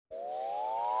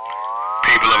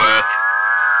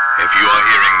If you are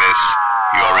hearing this,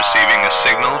 you are receiving a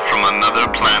signal from another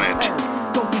planet.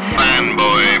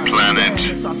 Fanboy Planet.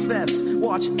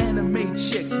 Watch anime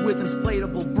chicks with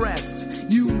inflatable breasts.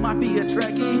 You might be a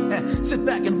Trekkie. Sit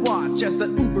back and watch as the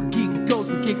uber geek goes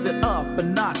and kicks it up a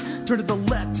notch. Turn to the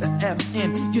letter F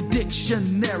in your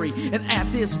dictionary and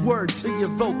add this word to your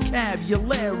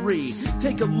vocabulary.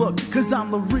 Take a look, cause I'm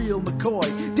the real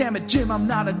McCoy. Damn it, Jim, I'm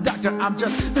not a doctor, I'm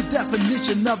just the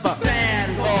definition of a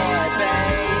fanboy,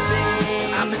 baby.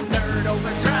 I'm a nerd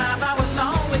overdrive, I will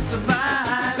always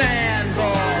survive.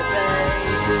 Fanboy,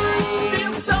 baby.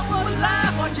 Feel so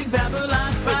alive watching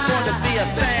Babylon 5. We're going to be a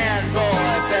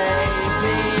fanboy,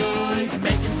 baby.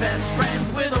 Making best friends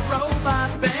with a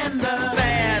robot bender.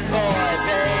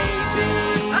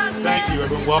 Thank you,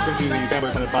 everyone. Welcome to the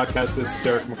Fanboy Planet podcast. This is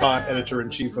Derek McCaw,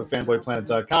 editor-in-chief of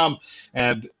FanboyPlanet.com.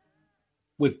 And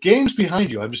with games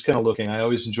behind you, I'm just kind of looking. I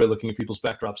always enjoy looking at people's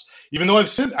backdrops, even though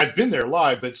I've been there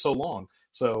live, but so long.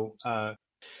 So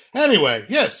anyway,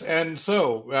 yes. And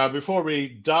so before we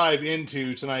dive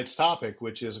into tonight's topic,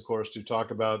 which is, of course, to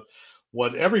talk about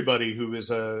what everybody who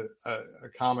is a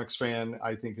comics fan,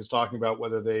 I think, is talking about,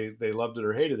 whether they loved it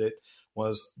or hated it,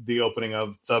 was the opening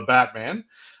of The Batman.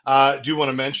 Do want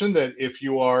to mention that if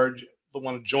you want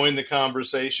to join the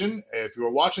conversation, if you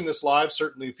are watching this live,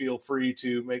 certainly feel free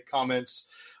to make comments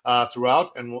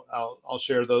throughout, and I'll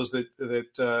share those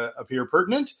that appear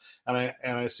pertinent. And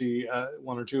I see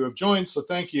one or two have joined, so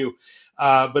thank you.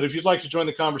 But if you'd like to join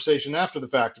the conversation after the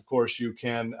fact, of course, you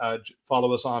can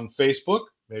follow us on Facebook.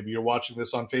 Maybe you're watching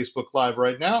this on Facebook Live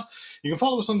right now. You can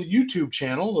follow us on the YouTube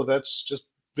channel, though that's just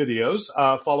videos.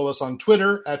 Follow us on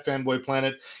Twitter at Fanboy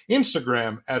Planet,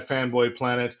 Instagram at Fanboy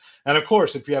Planet, and of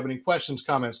course, if you have any questions,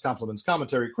 comments, compliments,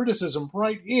 commentary, criticism,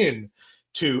 write in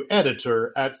to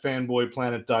editor at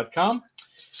fanboyplanet.com.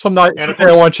 Some night, and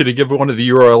I want you to give one of the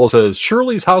URLs as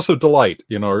Shirley's House of Delight.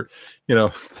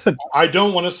 I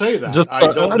don't want to say that. Just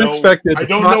I don't unexpected. I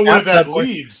don't know where that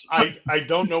leads. I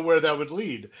don't know where that would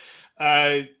lead.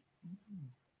 But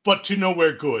to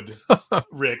nowhere good,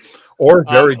 Rick. Or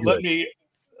very good. Let me.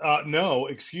 No,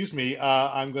 excuse me.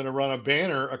 I'm going to run a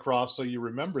banner across so you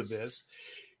remember this.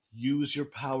 Use your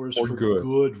powers for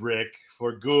good, Rick.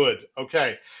 For good.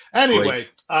 Okay. Anyway,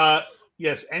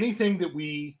 yes, anything that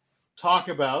we talk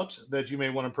about that you may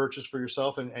want to purchase for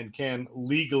yourself and can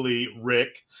legally, Rick,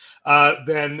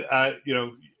 then,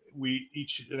 we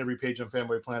each and every page on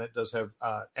Fanboy Planet does have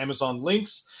Amazon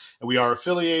links, and we are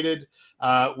affiliated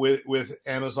with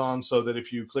Amazon, so that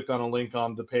if you click on a link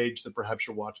on the page that perhaps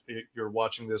you're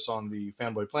watching this on the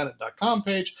fanboyplanet.com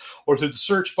page, or through the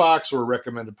search box or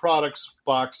recommended products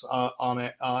box on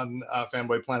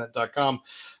fanboyplanet.com,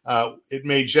 it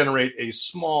may generate a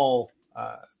small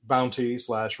bounty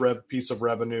 / piece of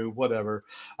revenue, whatever,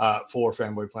 for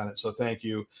Fanboy Planet. So thank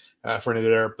you for any of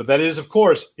there. But that is, of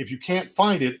course, if you can't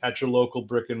find it at your local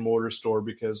brick and mortar store,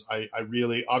 because I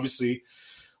really, obviously,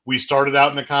 we started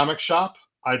out in a comic shop.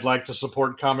 I'd like to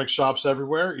support comic shops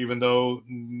everywhere, even though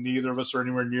neither of us are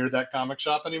anywhere near that comic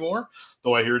shop anymore,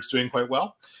 though I hear it's doing quite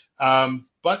well.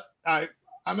 But I'm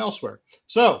elsewhere.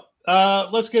 So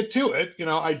let's get to it.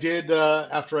 I did,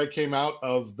 after I came out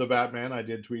of The Batman, I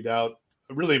did tweet out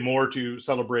really more to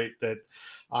celebrate that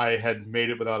I had made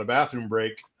it without a bathroom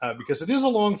break, because it is a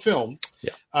long film.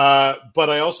 Yeah.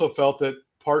 But I also felt that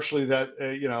partially that,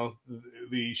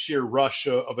 the sheer rush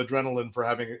of adrenaline for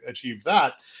having achieved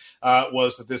that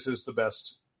was that this is the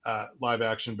best live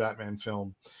action Batman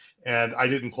film. And I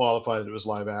didn't qualify that it was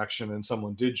live action. And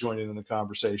someone did join in the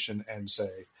conversation and say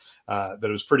that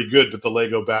it was pretty good, but the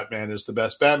Lego Batman is the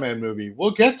best Batman movie.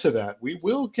 We'll get to that. We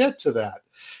will get to that.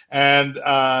 And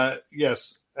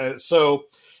yes, so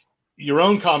your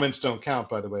own comments don't count,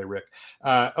 by the way, Rick.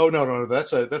 No,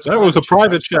 that was a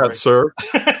private chat, sir.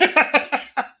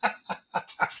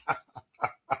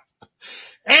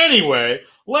 Anyway,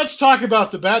 let's talk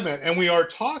about the Batman, and we are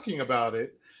talking about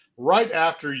it right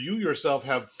after you yourself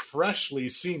have freshly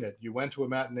seen it. You went to a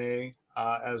matinee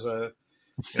as a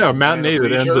matinee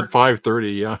that ends at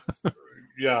 5:30.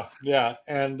 Yeah,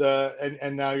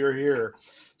 and now you're here.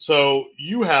 So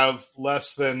you have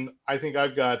less than, I think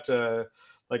I've got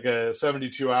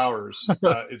 72 hours.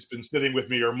 It's been sitting with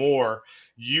me or more.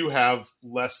 You have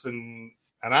less than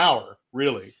an hour,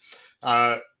 really.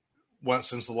 Once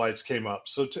since the lights came up.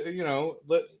 So,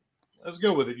 let's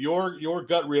go with it. Your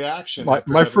gut reaction.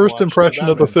 My first impression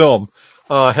of the film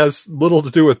has little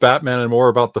to do with Batman and more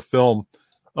about the film.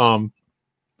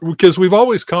 Because we've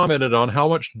always commented on how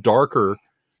much darker,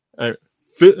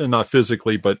 not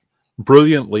physically, but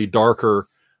brilliantly darker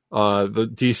the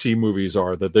DC movies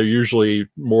are, that they're usually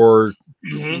more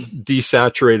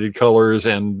desaturated colors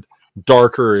and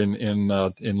darker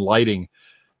in lighting,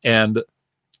 and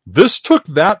this took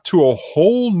that to a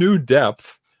whole new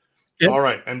depth. All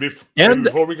right, and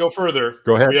before we go further,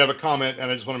 go ahead. We have a comment, and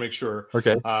I just want to make sure.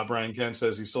 Okay. Brian Kent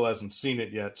says he still hasn't seen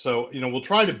it yet, so we'll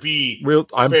try to be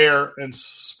fair and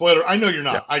spoiler. I know you're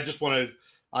not. Yeah. I just wanted,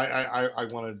 I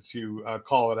wanted to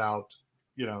call it out,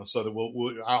 so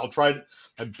that I'll try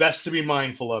my best to be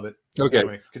mindful of it. Okay.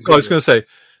 Anyway, so I was going to say,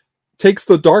 takes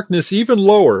the darkness even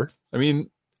lower. I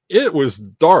mean, it was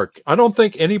dark. I don't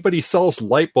think anybody sells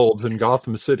light bulbs in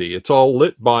Gotham City. It's all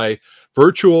lit by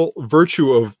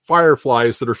virtue of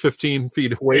fireflies that are 15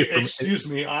 feet away from. Excuse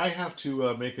me, I have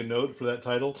to make a note for that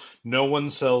title. No one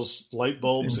sells light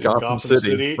bulbs in Gotham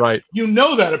City. Right?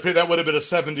 That would have been a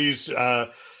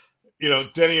 70s,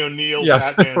 Denny O'Neil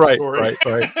Batman story.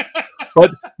 Right.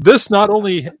 But this not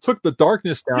only took the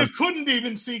darkness down. You couldn't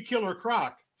even see Killer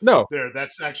Croc. No,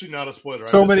 that's actually not a spoiler.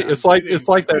 So many. It's like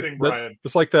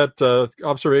that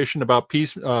observation about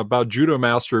about Judo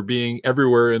Master being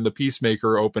everywhere in the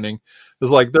Peacemaker opening. It's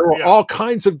like there were all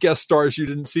kinds of guest stars you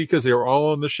didn't see because they were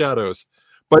all in the shadows.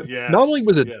 But not only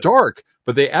was it dark,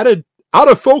 but they added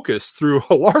out of focus through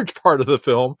a large part of the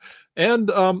film and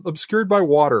obscured by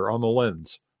water on the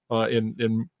lens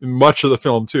in much of the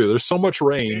film too. There's so much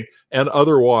rain and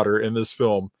other water in this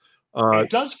film. It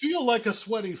does feel like a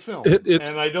sweaty film,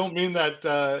 and I don't mean that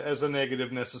as a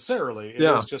negative necessarily. It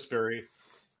is just very.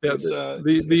 It's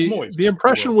moist. The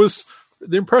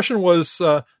impression was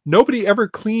nobody ever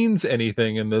cleans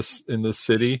anything in this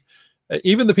city.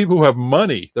 Even the people who have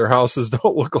money, their houses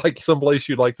don't look like someplace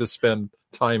you'd like to spend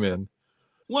time in.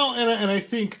 Well, and I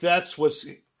think that's what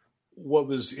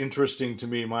was interesting to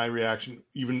me. My reaction,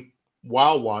 even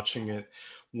while watching it,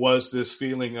 was this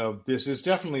feeling of this is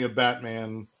definitely a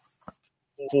Batman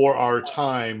for our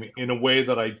time in a way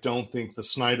that I don't think the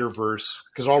Snyderverse,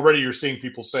 because already you're seeing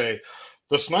people say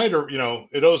the Snyder,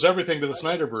 it owes everything to the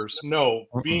Snyderverse. No,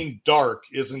 being dark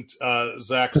isn't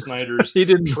Zack Snyder's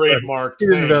trademark. He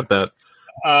didn't invent that.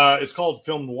 It's called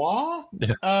film noir,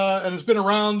 and it's been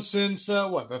around since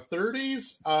the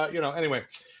 30s. Anyway,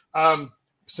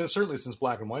 certainly since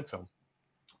black and white film.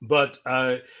 But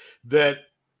that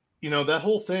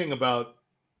whole thing about.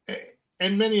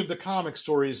 And many of the comic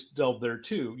stories delve there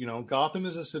too. Gotham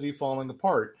is a city falling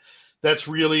apart. That's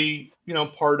really,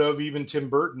 part of even Tim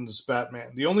Burton's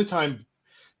Batman. The only time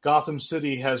Gotham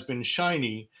City has been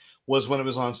shiny was when it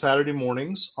was on Saturday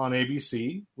mornings on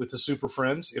ABC with the Super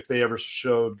Friends, if they ever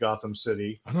showed Gotham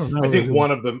City. I don't know. I think one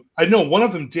of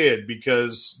them did,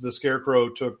 because the Scarecrow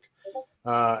took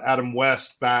Adam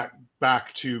West back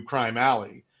to Crime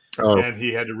Alley. Oh. And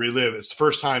he had to relive. It's the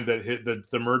first time that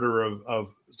the murder of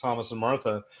Thomas and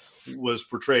Martha was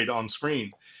portrayed on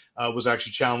screen, was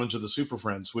actually challenged to the Super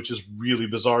Friends, which is really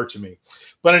bizarre to me.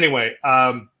 But anyway,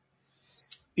 so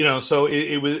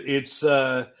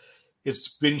it's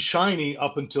been shiny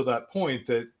up until that point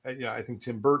that I think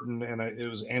Tim Burton and it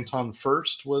was Anton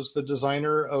Furst was the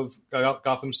designer of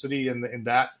Gotham City in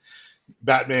that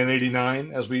Batman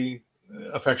 '89, as we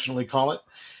affectionately call it.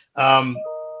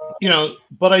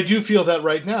 But I do feel that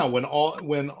right now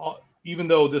even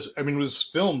though it was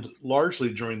filmed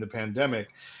largely during the pandemic,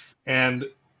 and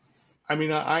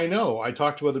I know I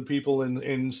talked to other people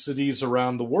in cities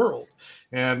around the world,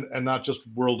 and not just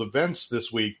world events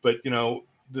this week, but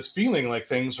this feeling like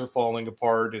things are falling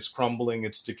apart, it's crumbling,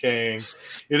 it's decaying.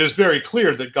 It is very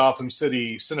clear that Gotham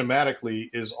City cinematically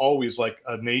is always like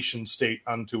a nation state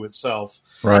unto itself,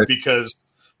 right? Because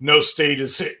no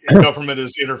government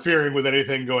is interfering with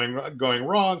anything going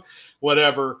wrong,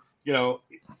 whatever.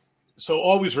 So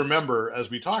always remember, as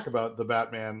we talk about the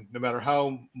Batman, no matter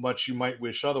how much you might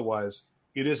wish otherwise,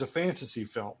 it is a fantasy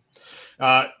film.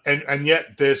 And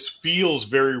yet this feels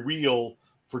very real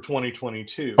for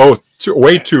 2022. Oh,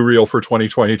 way too real for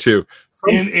 2022.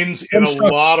 In a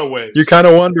lot of ways. You kind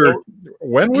of wonder,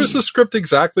 when was the script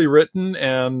exactly written?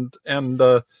 And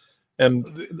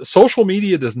social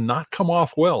media does not come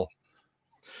off well.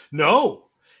 No.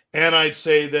 And I'd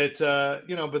say that,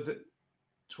 to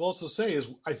also say is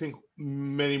I think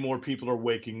many more people are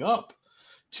waking up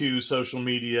to social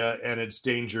media and its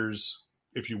dangers,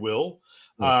 if you will,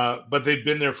 but they've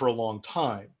been there for a long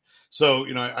time. So,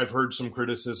 I've heard some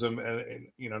criticism and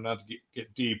not to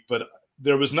get deep, but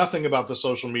there was nothing about the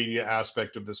social media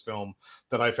aspect of this film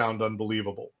that I found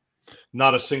unbelievable.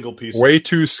 Not a single piece. Way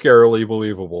too scarily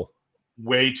believable.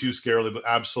 Way too scarily, but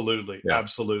absolutely.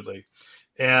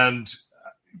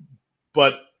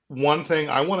 But one thing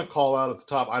I want to call out at the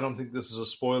top, I don't think this is a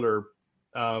spoiler,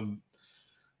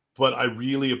 but I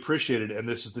really appreciate it. And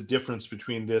this is the difference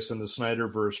between this and the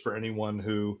Snyderverse for anyone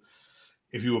who,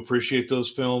 If you appreciate those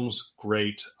films,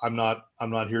 great. I'm not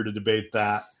here to debate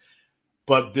that.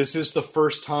 But this is the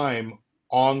first time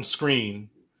on screen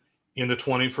in the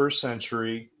 21st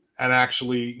century, and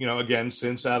actually, again,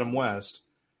 since Adam West,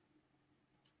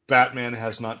 Batman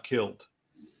has not killed.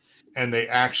 And they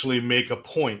actually make a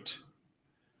point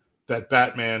that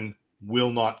Batman will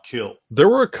not kill. There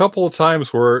were a couple of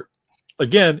times where,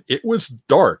 again, it was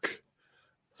dark.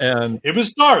 And it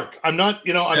was dark. I'm not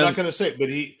going to say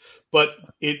it, but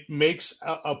it makes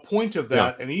a point of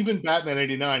that. Yeah. And even Batman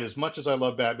 89, as much as I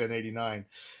love Batman 89,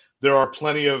 there are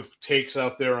plenty of takes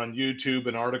out there on YouTube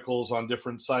and articles on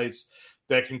different sites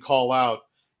that can call out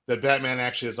that Batman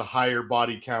actually has a higher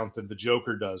body count than the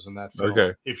Joker does in that film.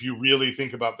 Okay. If you really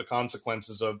think about the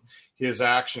consequences of his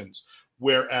actions.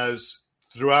 Whereas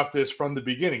throughout this, from the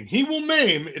beginning, he will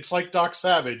maim. It's like Doc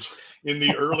Savage in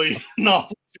the early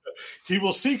novels. He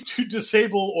will seek to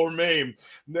disable or maim.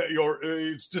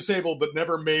 It's disable, but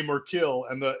never maim or kill.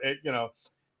 And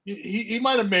he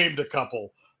might have maimed a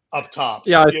couple up top.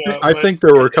 Yeah, I think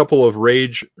there were a couple of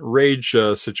rage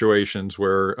situations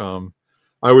where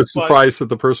I was surprised that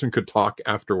the person could talk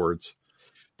afterwards.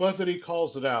 But that he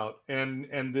calls it out,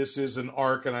 and this is an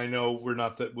arc, and I know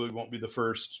we won't be the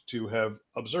first to have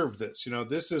observed this.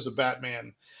 This is a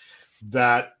Batman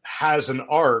that has an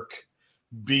arc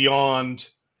beyond.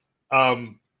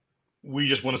 We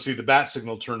just want to see the bat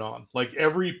signal turn on. Like,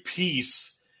 every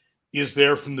piece is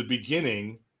there from the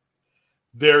beginning.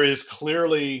 There is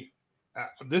clearly,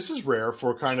 this is rare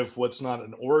for kind of what's not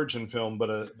an origin film,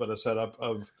 but a setup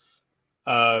of,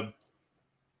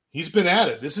 he's been at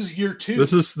it. This is year 2.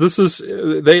 This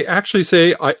is. They actually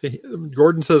say,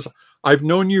 Gordon says, "I've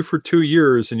known you for 2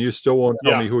 years, and you still won't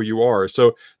tell me who you are."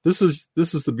 So this is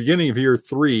the beginning of year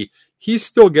 3. He's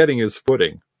still getting his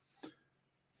footing.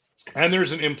 And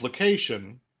there's an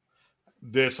implication.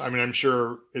 I'm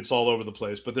sure it's all over the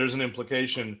place, but there's an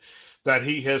implication that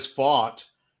he has fought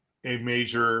a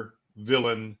major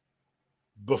villain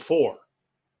before,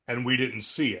 and we didn't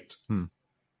see it.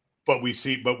 But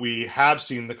we have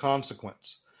seen the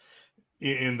consequence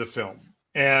in the film.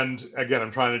 And again,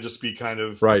 I'm trying to just be kind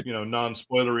of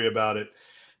non-spoilery about it.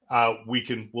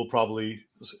 We'll probably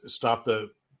stop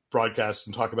the broadcast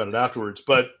and talk about it afterwards.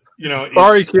 But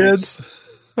sorry, kids.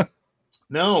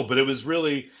 No, but it was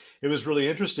really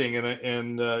interesting,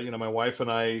 and my wife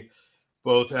and I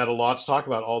both had a lot to talk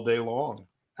about all day long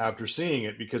after seeing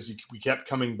it, because we kept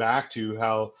coming back to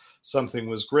how something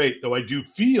was great. Though I do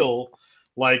feel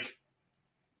like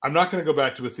I'm not going to go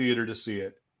back to a theater to see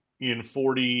it. In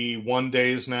 41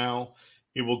 days now,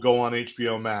 it will go on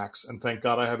HBO Max, and thank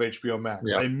God I have HBO Max.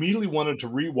 Yeah. I immediately wanted to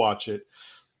rewatch it,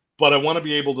 but I want to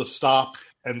be able to stop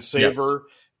and savor.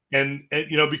 Yes. And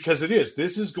because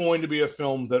this is going to be a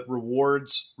film that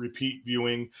rewards repeat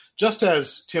viewing, just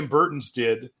as Tim Burton's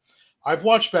did. I've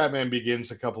watched Batman Begins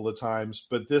a couple of times,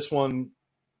 but this one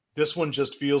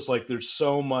just feels like there's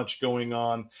so much going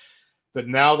on that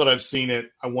now that I've seen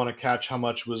it, I want to catch how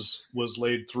much was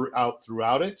laid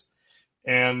throughout it.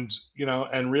 And,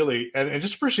 and really, and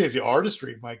just appreciate the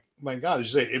artistry. My God,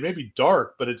 as you say, it may be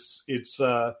dark, but it's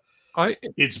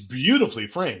beautifully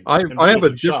framed. I have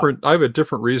a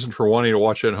different reason for wanting to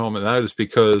watch it at home, and that is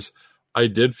because I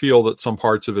did feel that some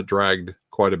parts of it dragged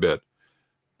quite a bit.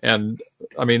 And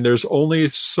there's only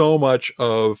so much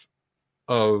of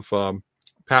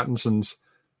Pattinson's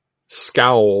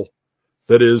scowl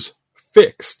that is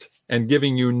fixed and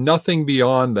giving you nothing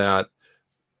beyond that,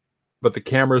 but the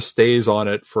camera stays on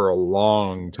it for a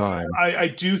long time. I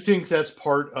do think that's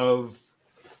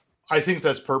I think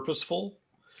that's purposeful.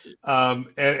 And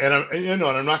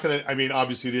I'm not going to,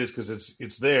 obviously it is because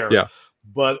it's there. Yeah.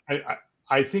 But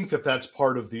I think that's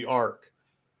part of the arc.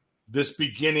 This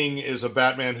beginning is a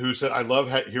Batman who said, I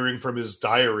love hearing from his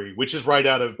diary, which is right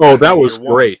out of. Oh, that was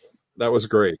great. That was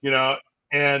great.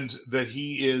 And that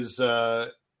he is,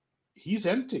 he's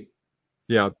empty.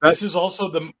 Yeah. This is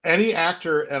also any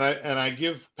actor, and I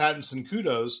give Pattinson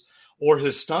kudos, or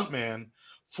his stuntman,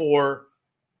 for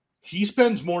he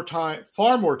spends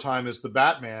far more time as the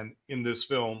Batman in this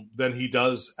film than he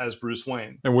does as Bruce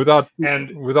Wayne. And without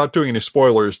doing any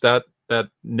spoilers, that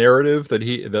narrative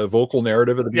the vocal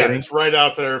narrative at the beginning, it's right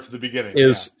out there for the beginning,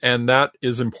 and that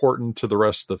is important to the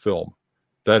rest of the film.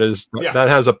 That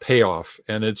has a payoff,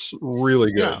 and it's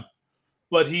really good. Yeah.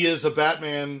 But he is a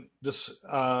Batman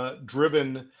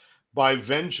driven by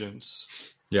vengeance.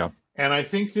 Yeah. And I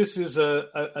think this is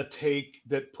a take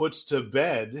that puts to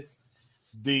bed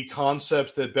the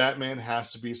concept that Batman has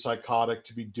to be psychotic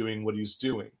to be doing what he's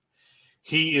doing.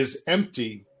 He is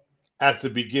empty at the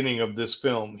beginning of this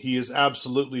film. He is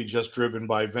absolutely just driven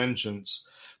by vengeance.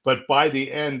 but by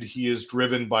the end, he is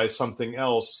driven by something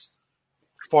else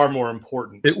far more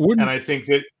important. It wouldn't. And I think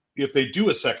that if they do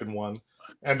a second one,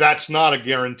 and that's not a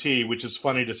guarantee, which is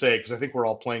funny to say because I think we're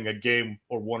all playing a game,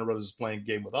 or Warner Brothers is playing a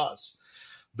game with us,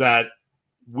 that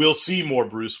we'll see more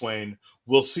Bruce Wayne.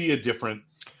 We'll see a different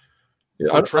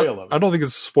portrayal of it. I don't think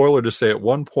it's a spoiler to say at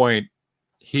one point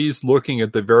he's looking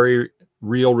at the very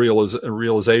real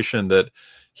realization that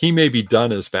he may be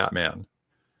done as Batman.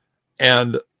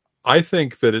 And I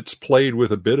think that it's played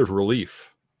with a bit of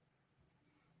relief.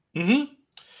 Mm-hmm.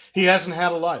 He hasn't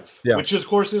had a life, which of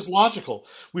course is logical.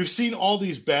 We've seen all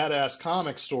these badass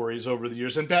comic stories over the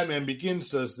years, and Batman Begins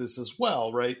does this as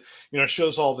well, right? You know, it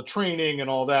shows all the training and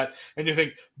all that, and you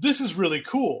think, this is really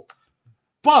cool.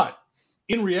 But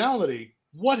in reality,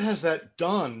 what has that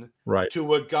done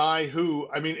to a guy who,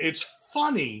 I mean, it's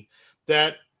funny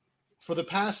that for the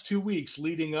past 2 weeks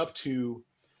leading up to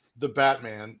the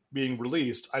Batman being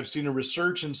released, I've seen a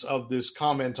resurgence of this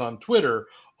comment on Twitter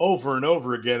over and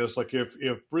over again. It's like, if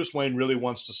Bruce Wayne really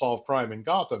wants to solve crime in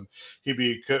Gotham, he'd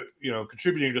be,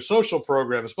 contributing to social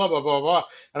programs, blah, blah, blah, blah.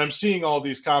 And I'm seeing all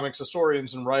these comics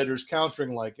historians and writers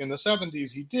countering, like, in the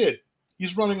 70s he did.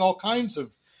 He's running all kinds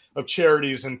of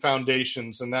charities and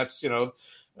foundations. And that's,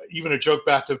 even a joke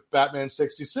back to Batman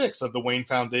 66 of the Wayne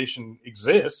Foundation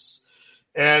exists.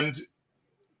 And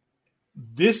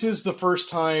this is the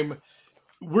first time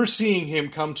we're seeing him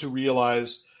come to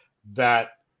realize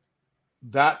that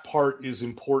part is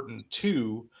important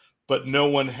too, but no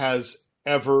one has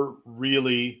ever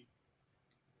really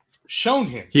shown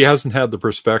him. He hasn't had the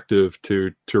perspective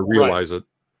to realize it.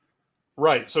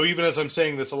 Right. So even as I'm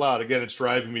saying this aloud, again, it's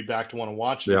driving me back to want to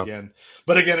watch it again.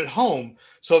 But again, at home,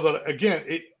 so that, again,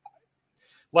 it,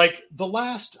 like the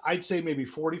last, I'd say maybe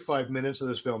 45 minutes of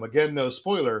this film, again, no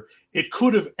spoiler, it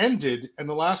could have ended, and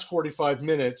the last 45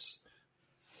 minutes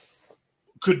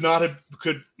could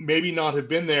maybe not have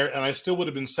been there, and I still would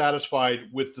have been satisfied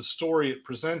with the story it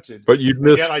presented. But you'd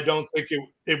miss. Yet I don't think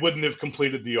it wouldn't have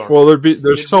completed the arc. Well,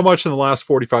 there's so much in the last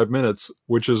 45 minutes,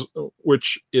 which is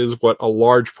what a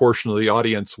large portion of the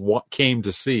audience came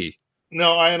to see.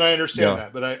 No, I understand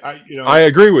that, but I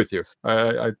agree with you.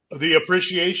 The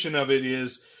appreciation of it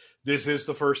is, this is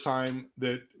the first time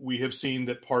that we have seen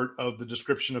that part of the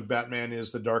description of Batman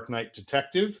is the Dark Knight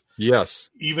detective. Yes.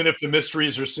 Even if the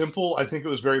mysteries are simple, I think it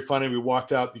was very funny. We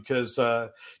walked out because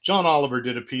John Oliver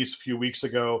did a piece a few weeks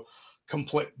ago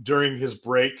during his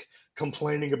break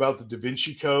complaining about the Da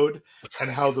Vinci Code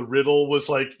and how the riddle was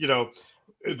like,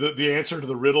 the answer to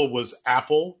the riddle was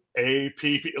Apple,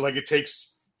 A-P-P. Like, it takes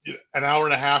an hour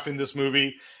and a half in this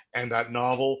movie and that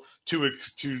novel to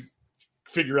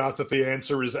figure out that the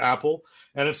answer is Apple.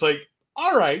 And it's like,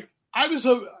 all right, I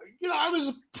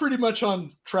was pretty much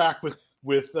on track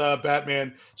with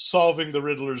Batman solving the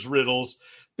Riddler's riddles.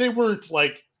 They weren't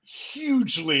like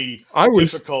hugely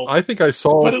difficult. I think I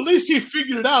saw, but at least he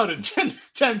figured it out in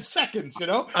 10 seconds.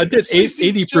 I did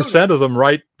 80% of them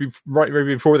right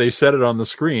before they said it on the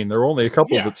screen. There were only a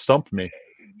couple that stumped me.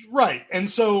 Right, and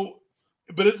so,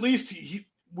 but at least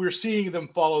we're seeing them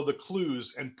follow the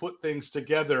clues and put things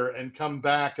together and come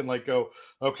back and like go,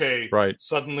 okay,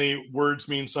 suddenly words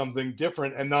mean something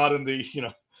different, and not in the,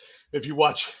 if you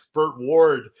watch Burt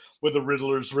Ward with the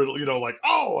Riddler's riddle, like,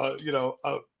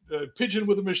 a pigeon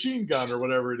with a machine gun or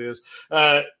whatever it is,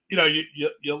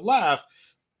 you laugh,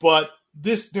 but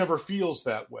this never feels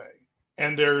that way.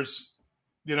 And there's,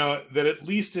 that at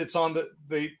least it's on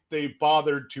they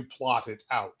bothered to plot it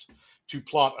out, to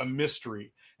plot a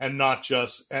mystery. And not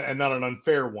just, and not an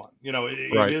unfair one.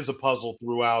 It is a puzzle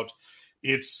throughout.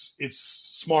 It's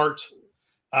smart,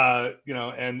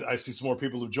 and I see some more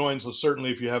people who've joined. So certainly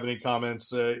if you have any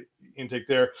comments, intake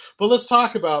there. But let's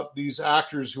talk about these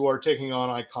actors who are taking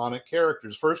on iconic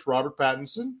characters. First, Robert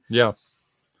Pattinson. Yeah.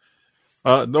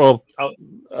 And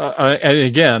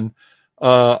again,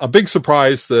 a big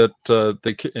surprise that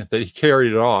he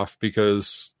carried it off,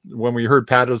 because when we heard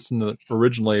Pattinson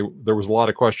originally, there was a lot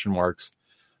of question marks.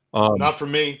 Not for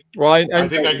me. Well, I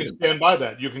think I can stand by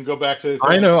that. You can go back to.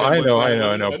 I know.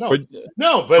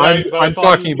 But I'm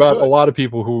talking about a lot of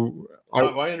people who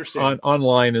are I understand.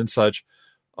 Online and such.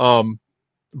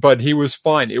 But he was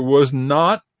fine. It was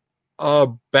not a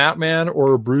Batman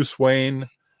or a Bruce Wayne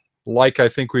like I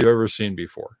think we've ever seen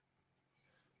before.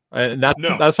 And that's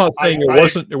not saying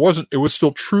it wasn't. It was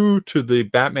still true to the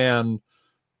Batman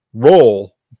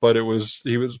role, but he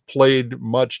was played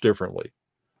much differently.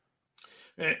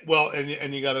 Well,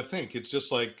 and you got to think, it's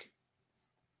just like,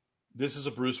 this is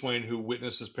a Bruce Wayne who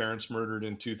witnessed his parents murdered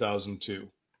in 2002.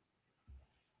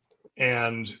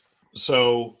 And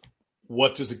so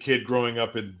what does a kid growing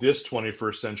up in this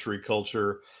 21st century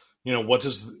culture what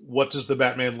does the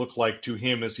Batman look like to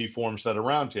him as he forms that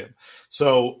around him?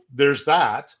 So there's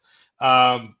that.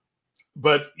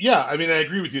 But yeah, I mean, I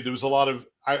agree with you. There was a lot of,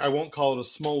 I won't call it a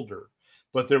smolder,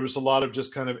 but there was a lot of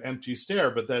just kind of empty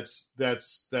stare. But that's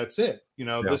it.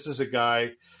 This is a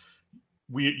guy.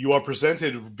 You are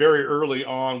presented very early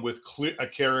on with a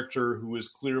character who is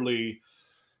clearly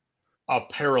a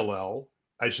parallel,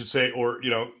 I should say, or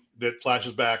that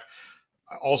flashes back.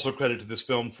 Also, credit to this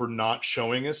film for not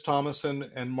showing us Thomas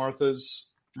and Martha's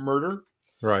murder,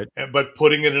 right? But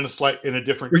putting it in a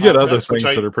different. We context, get other things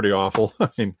that are pretty awful. I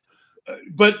mean,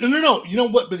 but no. You know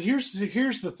what? But here's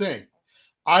the thing.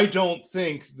 I don't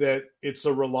think that it's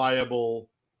a reliable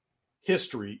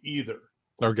history either.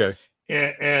 Okay.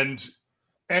 And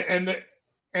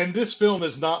this film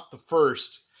is not the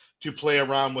first to play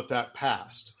around with that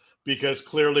past, because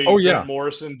clearly Grant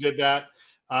Morrison did that.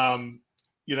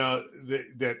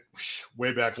 That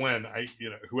way back when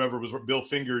whoever was Bill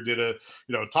Finger did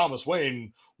Thomas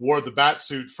Wayne wore the bat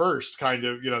suit first, kind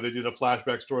of, they did a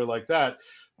flashback story like that.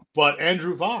 But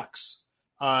Andrew Vox,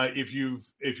 if you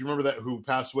remember that, who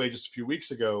passed away just a few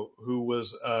weeks ago, who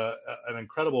was an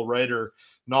incredible writer,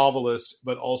 novelist,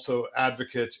 but also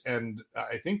advocate and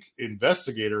I think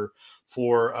investigator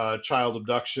for child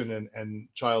abduction and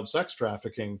child sex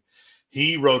trafficking.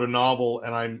 He wrote a novel,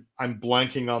 and I'm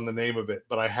blanking on the name of it,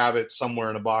 but I have it somewhere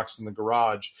in a box in the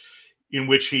garage, in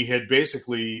which he had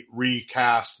basically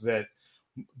recast that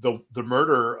the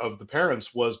murder of the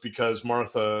parents was because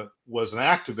Martha was an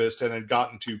activist and had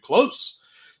gotten too close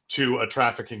to a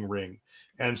trafficking ring,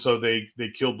 and so they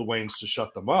killed the Waynes to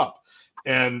shut them up.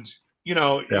 And you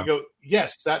go,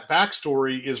 yes, that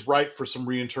backstory is ripe for some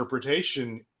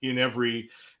reinterpretation in every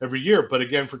year, but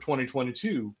again, for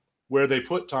 2022. Where they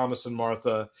put Thomas and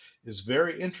Martha is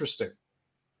very interesting.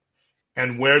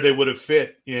 And where they would have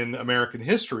fit in American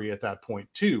history at that point,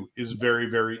 too, is very,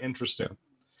 very interesting.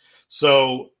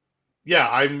 So, yeah,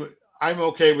 I'm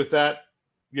okay with that.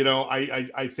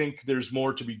 I think there's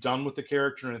more to be done with the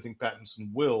character, and I think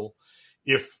Pattinson will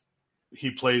if he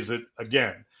plays it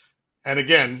again. And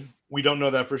again, we don't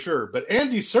know that for sure. But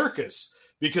Andy Serkis,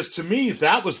 because to me,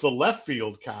 that was the left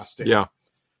field casting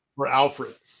for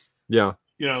Alfred. Yeah.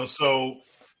 So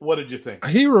what did you think?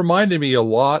 He reminded me a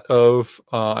lot of,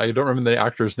 I don't remember the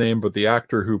actor's name, but the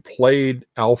actor who played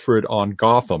Alfred on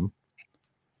Gotham.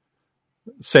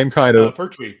 Same kind of...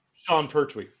 Pertwee. Sean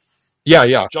Pertwee.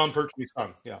 Yeah. John Pertwee's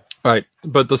son, yeah. Right.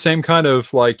 But the same kind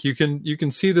of, like, you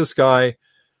can see this guy,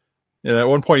 and at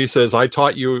one point he says, I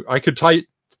could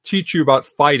teach you about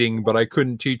fighting, but I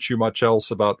couldn't teach you much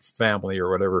else about family or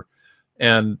whatever.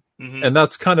 And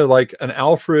that's kind of like an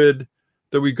Alfred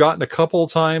that we've gotten a couple of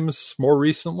times more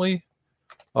recently.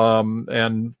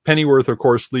 And Pennyworth, of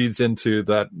course, leads into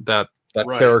that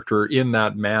character in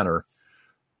that manner.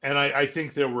 And I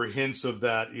think there were hints of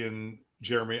that in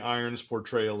Jeremy Irons'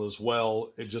 portrayal as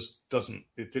well. It just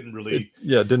didn't really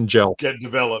didn't gel. Get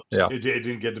developed. Yeah. It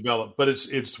didn't get developed. But it's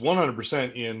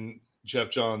 100% in Jeff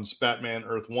Johns' Batman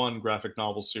Earth 1 graphic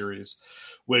novel series,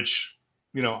 which...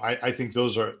 I think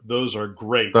those are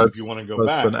great. If you want to go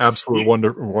back, an absolute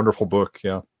wonderful book.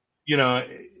 Yeah.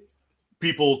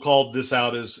 People called this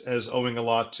out as owing a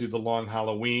lot to The Long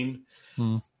Halloween.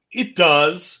 It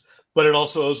does, but it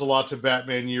also owes a lot to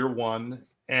Batman Year One,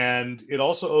 and it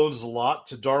also owes a lot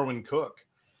to Darwin Cook.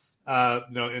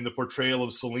 In the portrayal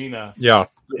of Selina. Yeah,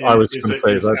 I was going to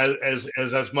say that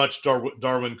as much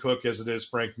Darwin Cook as it is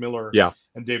Frank Miller. Yeah.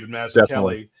 And David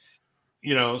Mazzucchelli.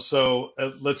 So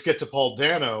let's get to Paul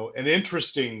Dano, an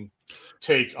interesting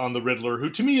take on the Riddler,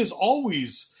 who to me is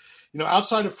always,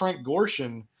 outside of Frank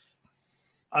Gorshin,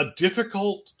 a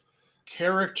difficult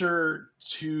character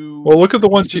to... Well, look at the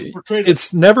ones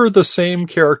it's never the same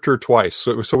character twice.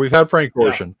 So we've had Frank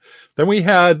Gorshin. Then we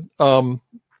had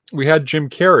Jim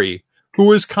Carrey,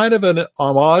 who is kind of an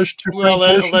homage to... Well,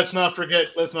 let's not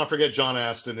forget John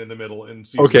Astin in the middle in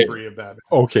season 3 of Batman.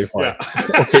 Okay, fine. Yeah.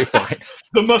 Okay, fine.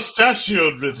 The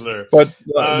mustachioed Riddler. But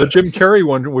the Jim Carrey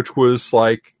one, which was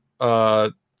like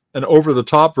an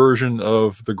over-the-top version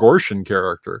of the Gorshin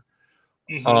character.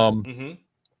 And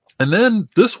then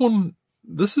this one,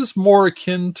 this is more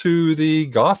akin to the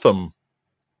Gotham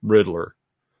Riddler.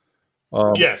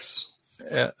 Yes.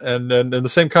 And the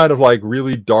same kind of like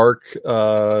really dark,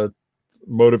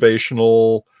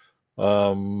 motivational,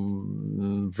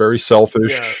 very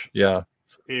selfish. Yeah.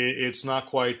 It's not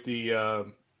quite the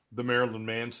Marilyn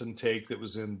Manson take that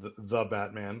was in the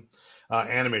Batman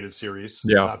animated series.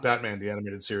 Yeah. Batman the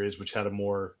animated series, which had a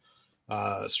more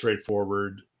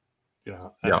straightforward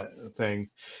thing.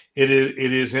 It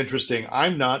is interesting.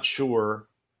 I'm not sure.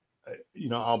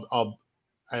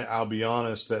 I'll be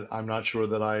honest that I'm not sure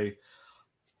that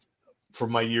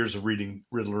from my years of reading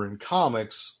Riddler in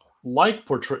comics, like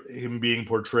him being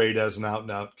portrayed as an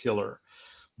out-and-out killer,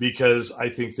 because I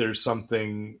think there's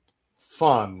something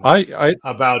fun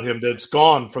about him that's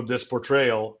gone from this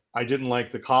portrayal. I didn't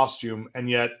like the costume, and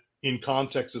yet in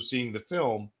context of seeing the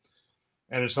film,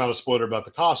 and it's not a spoiler about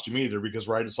the costume either, because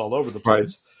it's all over the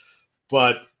place,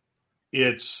 but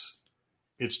it's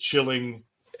chilling,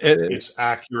 it's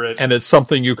accurate, and it's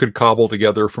something you could cobble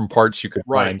together from parts you could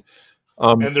find.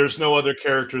 And there's no other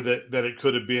character that it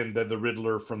could have been than the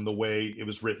Riddler from the way it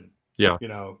was written. Yeah.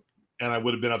 And I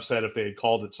would have been upset if they had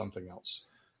called it something else.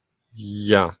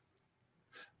 Yeah.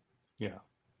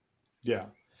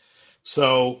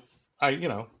 So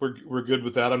we're good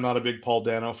with that. I'm not a big Paul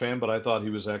Dano fan, but I thought he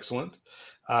was excellent.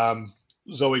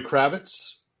 Zoe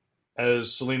Kravitz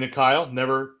as Selina Kyle,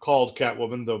 never called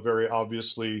Catwoman, though very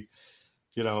obviously,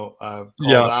 called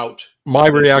out. My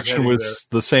reaction was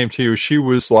the same to you. She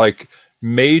was like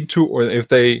made to, or if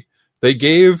they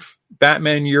gave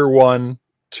Batman Year One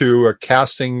to a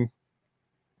casting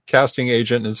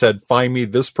agent and said, find me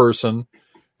this person.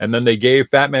 And then they gave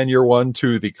Batman Year One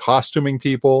to the costuming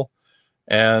people.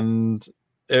 And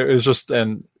it was just,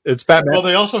 and it's Batman. Well,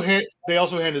 they also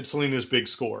handed Selina's big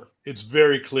score. It's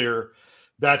very clear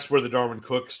that's where the Darwin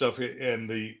Cook stuff and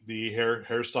the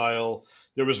hairstyle,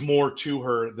 there was more to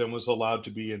her than was allowed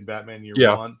to be in Batman Year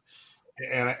One.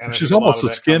 And she's almost a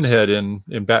skinhead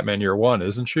in Batman Year One,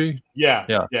 isn't she?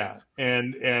 Yeah.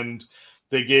 And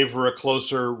they gave her a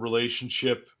closer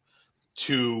relationship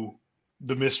to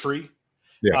the mystery.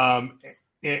 Yeah.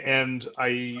 And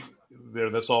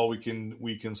that's all we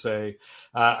can say.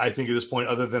 I think at this point,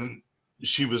 other than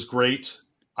she was great,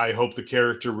 I hope the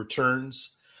character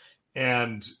returns,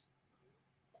 and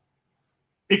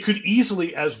it could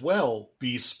easily as well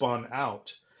be spun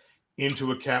out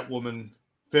into a Catwoman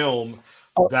film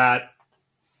that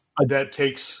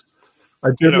takes.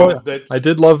 I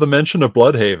did love the mention of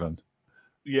Bloodhaven.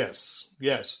 Yes.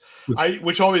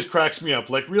 Which always cracks me up.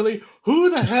 Like, really? Who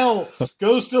the hell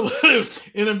goes to live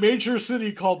in a major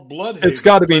city called Bloodhaven? It's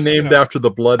got to be named after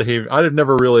the Bloodhaven. I've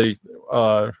never really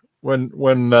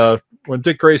when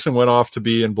Dick Grayson went off to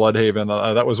be in Bloodhaven,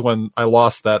 that was when I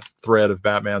lost that thread of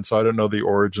Batman. So I don't know the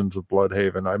origins of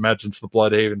Bloodhaven. I imagine it's the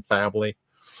Bloodhaven family.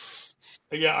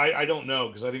 Yeah, I don't know,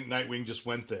 because I think Nightwing just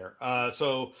went there.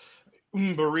 So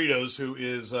Burritos, who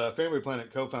is Fanboy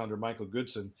Planet co-founder Michael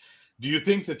Goodson, do you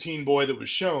think the teen boy that was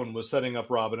shown was setting up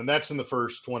Robin? And that's in the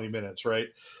first 20 minutes, right?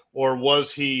 Or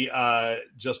was he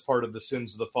just part of the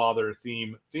Sins of the Father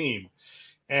theme?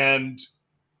 And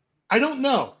I don't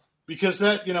know, because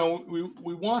that,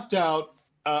 we walked out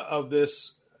of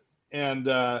this, and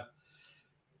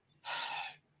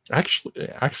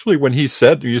actually, when you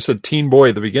said teen boy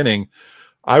at the beginning,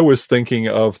 I was thinking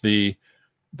of the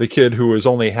kid who was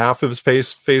only half of his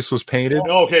face was painted.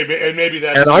 Okay, and maybe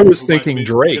that's. And I was thinking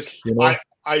Drake.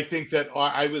 I think that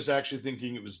I was actually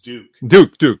thinking it was Duke.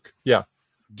 Duke, yeah.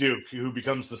 Duke, who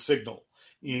becomes the Signal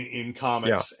in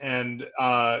comics, and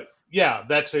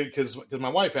that's it. Because my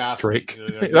wife asked Drake. Me,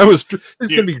 he's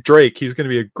going to be Drake. He's going to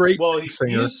be a great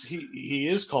singer. He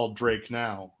is called Drake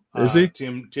now. Is he?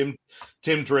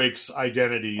 Tim Drake's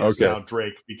identity is now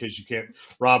Drake, because you can't.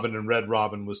 Robin and Red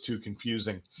Robin was too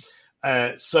confusing.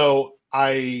 So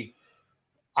I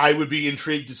would be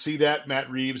intrigued to see that. Matt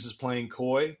Reeves is playing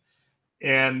Coy,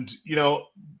 and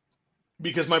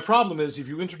because my problem is, if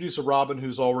you introduce a Robin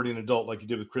who's already an adult, like you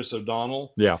did with Chris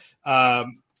O'Donnell,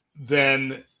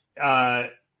 then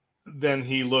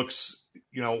he looks,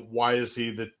 why is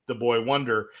he the boy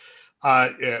wonder?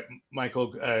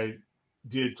 Michael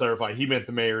did clarify he meant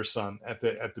the mayor's son at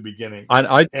the beginning.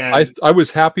 I was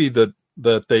happy that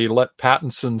they let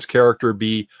Pattinson's character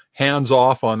be hands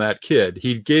off on that kid.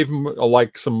 He gave him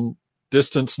some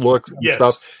distance looks and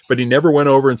stuff, but he never went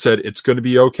over and said it's going to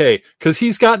be okay, because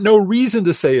he's got no reason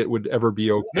to say it would ever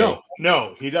be okay.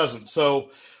 No, he doesn't.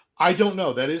 So I don't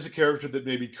know. That is a character that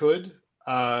maybe could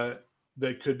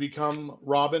become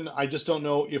Robin. I just don't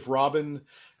know if Robin,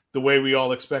 the way we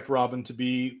all expect Robin to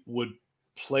be, would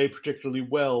play particularly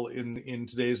well in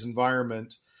today's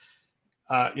environment.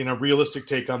 In a realistic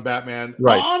take on Batman.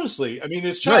 Right. Well, honestly, I mean,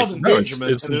 it's child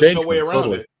endangerment, and there's no way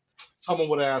around it. Someone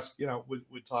would ask,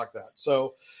 would talk that.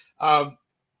 So I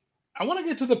want to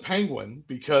get to the Penguin,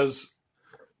 because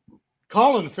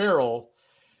Colin Farrell,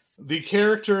 the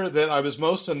character that I was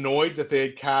most annoyed that they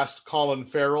had cast Colin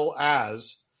Farrell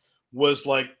as, was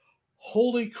like,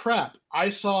 holy crap, I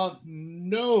saw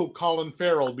no Colin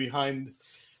Farrell behind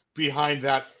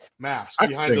that mask,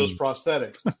 behind those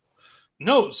prosthetics.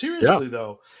 No, seriously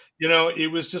though,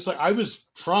 it was just like I was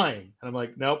trying, and I'm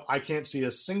like, nope, I can't see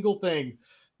a single thing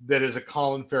that is a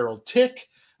Colin Farrell tick,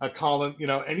 a Colin,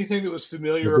 anything that was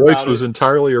familiar The voice about was it.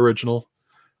 entirely original.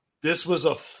 This was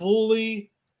a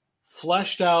fully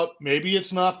fleshed out. Maybe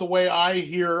it's not the way I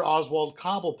hear Oswald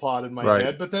Cobblepot in my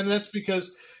head, but then that's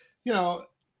because,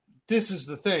 this is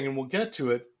the thing, and we'll get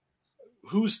to it.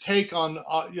 Whose take on,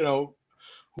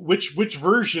 which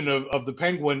version of the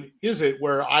Penguin is it?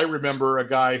 Where I remember a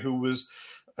guy who was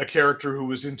a character who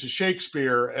was into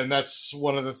Shakespeare, and that's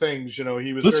one of the things. He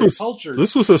was very cultured.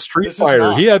 This was a street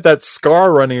fighter. He had that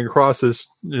scar running across his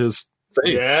face.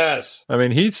 Yes, I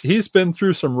mean he's been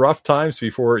through some rough times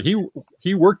before.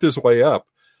 He worked his way up,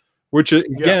 which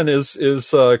again is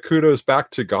kudos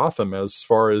back to Gotham as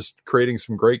far as creating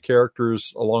some great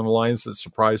characters along the lines that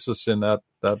surprised us in that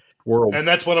world. And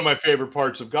that's one of my favorite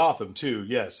parts of Gotham too.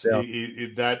 Yes,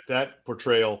 that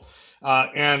portrayal.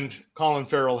 And Colin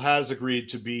Farrell has agreed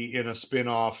to be in a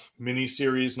spin-off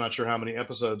miniseries, not sure how many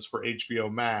episodes, for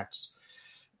HBO Max,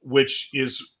 which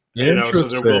is, so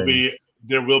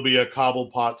there will be a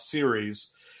Cobblepot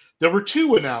series. There were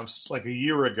 2 announced like a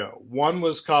year ago. One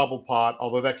was Cobblepot,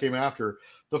 although that came after.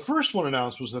 The first one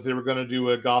announced was that they were going to do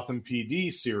a Gotham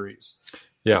PD series.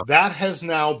 Yeah. That has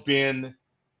now been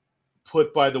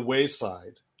put by the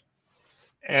wayside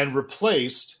and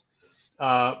replaced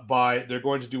by, they're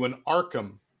going to do an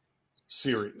Arkham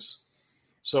series.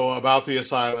 So about the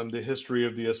asylum, the history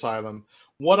of the asylum.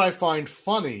 What I find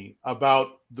funny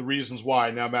about the reasons why,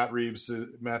 now Matt Reeves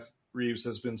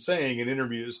has been saying in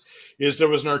interviews, is there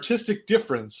was an artistic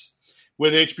difference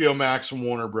with HBO Max and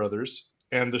Warner Brothers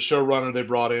and the showrunner they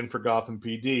brought in for Gotham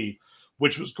PD,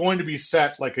 which was going to be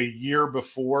set like a year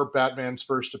before Batman's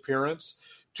first appearance,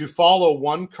 to follow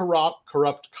one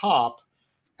corrupt cop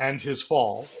and his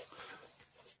fall.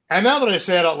 And now that I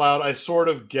say it out loud, I sort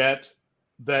of get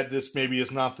that this maybe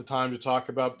is not the time to talk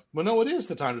about. Well, no, it is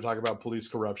the time to talk about police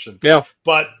corruption. Yeah,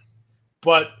 but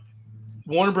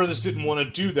Warner Brothers didn't want to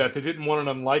do that. They didn't want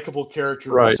an unlikable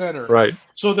character in the center. Right.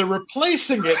 So they're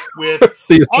replacing it with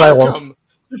the Arkham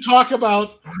to talk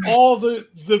about all the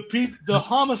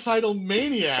homicidal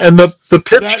maniacs. And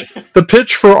the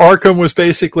pitch for Arkham was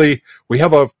basically we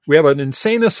have an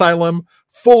insane asylum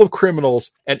full of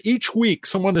criminals, and each week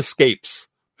someone escapes.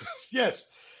 Yes.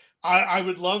 I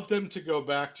would love them to go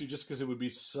back to, just because it would be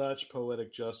such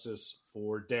poetic justice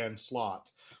for Dan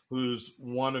Slott, who's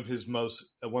one of his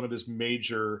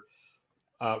major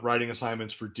writing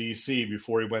assignments for DC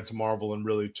before he went to Marvel and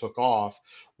really took off,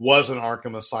 was an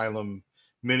Arkham Asylum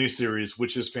miniseries,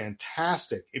 which is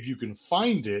fantastic. If you can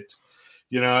find it,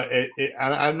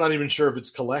 I'm not even sure if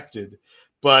it's collected,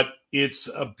 but it's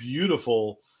a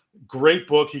beautiful, great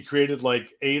book. He created like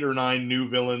 8 or 9 new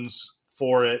villains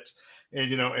for it.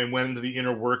 And went into the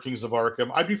inner workings of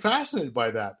Arkham. I'd be fascinated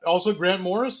by that. Also, Grant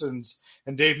Morrison's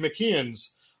and Dave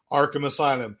McKeon's Arkham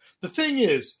Asylum. The thing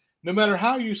is, no matter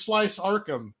how you slice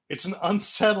Arkham, it's an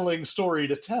unsettling story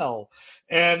to tell.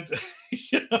 And,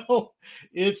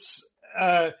 it's...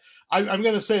 I'm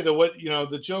going to say that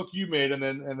the joke you made, and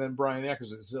then Brian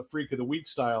echoes it, is a Freak of the Week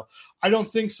style. I don't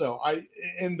think so.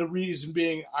 And the reason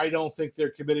being, I don't think they're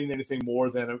committing to anything more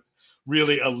than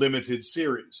a limited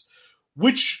series,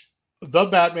 which The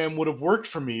Batman would have worked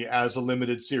for me as a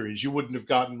limited series. You wouldn't have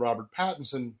gotten Robert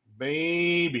Pattinson,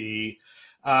 maybe,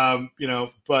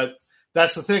 but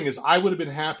that's the thing, is I would have been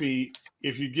happy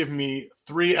if you give me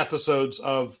 3 episodes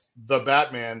of The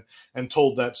Batman and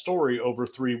told that story over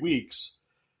 3 weeks.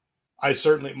 I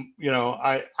certainly,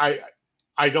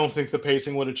 I don't think the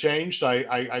pacing would have changed.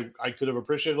 I could have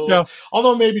appreciated it a little,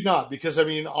 although maybe not, because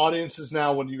audiences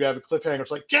now, when you have a cliffhanger,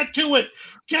 it's like, get to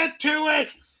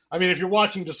it. I mean, if you're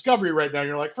watching Discovery right now,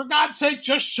 you're like, for God's sake,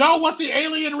 just show what the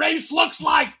alien race looks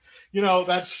like.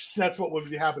 That's what would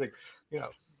be happening. Throw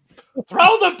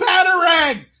the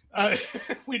batarang.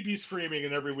 We'd be screaming,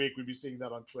 and every week we'd be seeing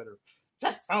that on Twitter.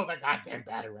 Just throw the goddamn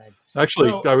batarang.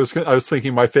 Actually, I was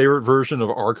thinking my favorite version of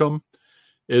Arkham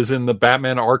is in the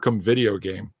Batman Arkham video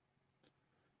game.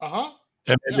 And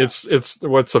it's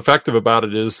what's effective about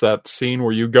it is that scene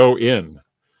where you go in,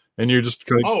 and you're just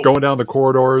going down the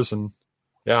corridors and.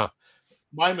 Yeah.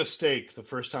 My mistake the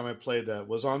first time I played that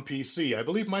was on PC. I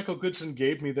believe Michael Goodson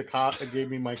gave me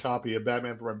my copy of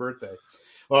Batman for my birthday,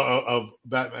 of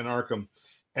Batman Arkham.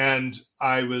 And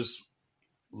I was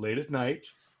late at night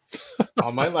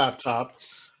on my laptop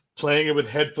playing it with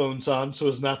headphones on so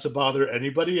as not to bother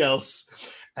anybody else.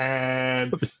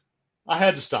 And I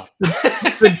had to stop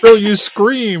until you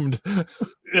screamed.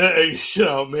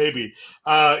 Maybe.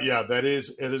 Yeah, it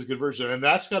is a good version, and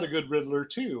that's got a good Riddler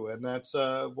too, and that's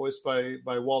voiced by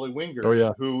Wally Winger. Oh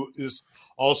yeah, who is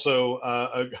also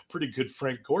a pretty good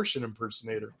Frank Gorshin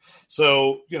impersonator.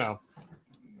 So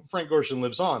Frank Gorshin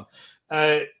lives on.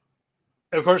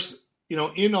 Of course,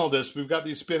 in all this, we've got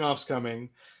these spin-offs coming.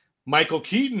 Michael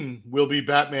Keaton will be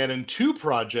Batman in 2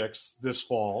 projects this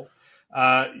fall.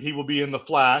 He will be in The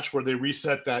Flash, where they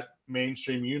reset that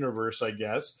mainstream universe, I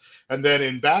guess. And then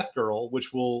in Batgirl,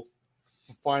 which will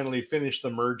finally finish the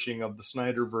merging of the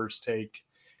Snyderverse take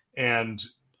and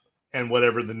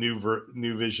whatever the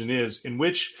new vision is, in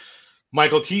which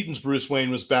Michael Keaton's Bruce Wayne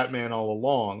was Batman all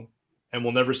along, and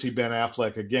we'll never see Ben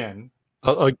Affleck again.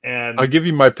 I'll give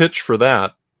you my pitch for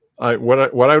that.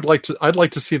 I'd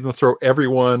like to see them throw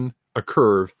everyone a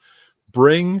curve.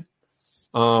 Bring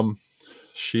Shelob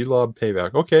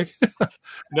Payback. Okay.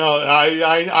 No,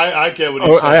 I get what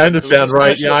he's saying. I understand,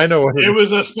 right? Yeah, I know. It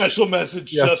was a special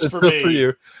message just for me. For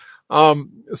you. Where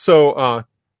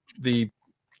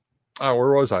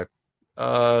was I?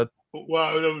 Well,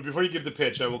 before you give the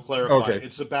pitch, I will clarify. Okay.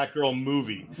 It's a Batgirl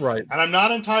movie. Right. And I'm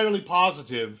not entirely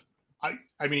positive. I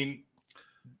mean,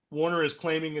 Warner is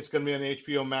claiming it's going to be on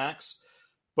HBO Max,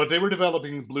 but they were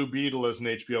developing Blue Beetle as an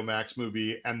HBO Max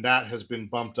movie, and that has been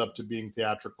bumped up to being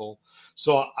theatrical.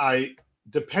 So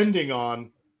depending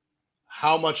on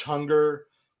how much hunger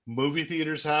movie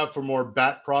theaters have for more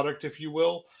Bat product, if you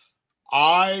will,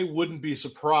 I wouldn't be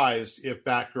surprised if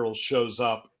Batgirl shows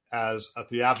up as a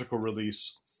theatrical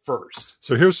release first.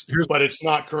 So here's but it's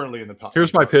not currently in the podcast.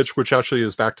 Here's my pitch, which actually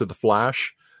is back to the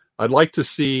Flash. I'd like to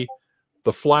see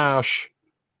the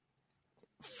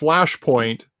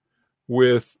Flashpoint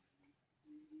with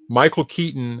Michael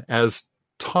Keaton as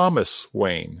Thomas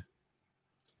Wayne.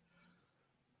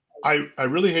 I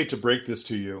really hate to break this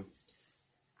to you.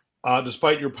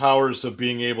 Despite your powers of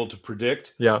being able to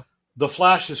predict, yeah, the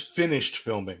Flash is finished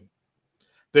filming.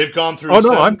 They've gone through.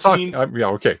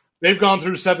 Okay. They've gone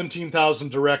through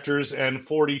 17,000 directors and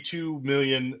 42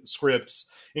 million scripts,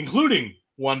 including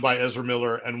one by Ezra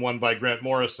Miller and one by Grant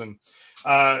Morrison.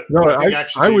 I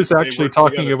was actually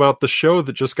talking about the show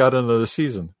that just got into the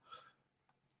season.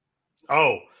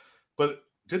 Oh, but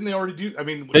didn't they already do? I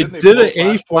mean, they did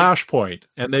a Flashpoint,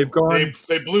 and they've gone.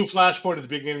 They blew Flashpoint at the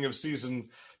beginning of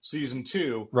season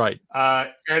 2, right?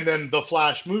 And then the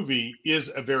Flash movie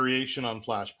is a variation on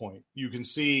Flashpoint. You can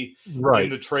see in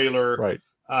the trailer, right?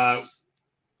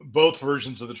 Both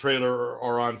versions of the trailer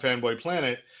are on Fanboy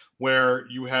Planet, where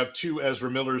you have 2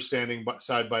 Ezra Millers standing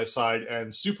side by side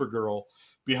and Supergirl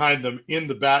behind them in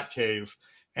the Batcave,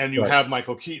 and you have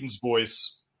Michael Keaton's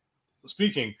voice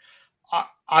speaking.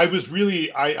 I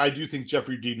do think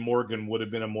Jeffrey Dean Morgan would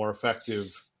have been a more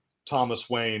effective Thomas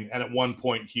Wayne, and at one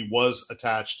point he was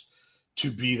attached to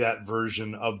be that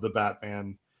version of the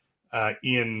Batman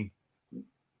in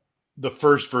the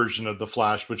first version of the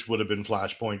Flash, which would have been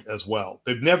Flashpoint as well.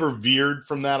 They've never veered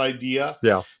from that idea,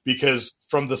 because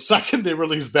from the second they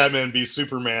released Batman v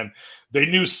Superman, they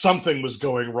knew something was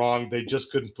going wrong. They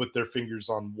just couldn't put their fingers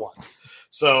on what.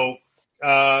 So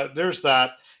there's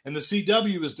that. And the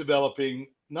CW is developing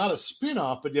not a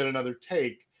spin-off, but yet another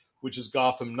take, which is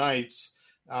Gotham Knights.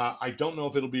 I don't know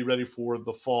if it'll be ready for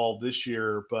the fall this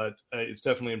year, but it's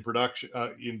definitely in production,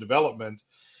 in development.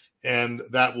 And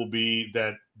that will be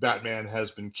that Batman has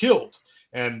been killed.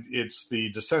 And it's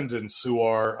the descendants who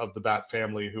are of the Bat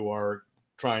family who are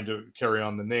trying to carry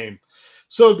on the name.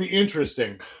 So it'd be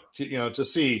interesting to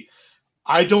see.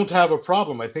 I don't have a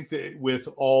problem. I think that with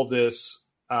all this,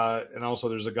 and also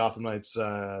there's a Gotham Knights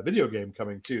video game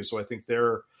coming too. So I think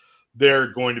they're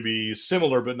going to be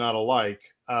similar but not alike.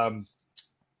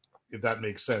 If that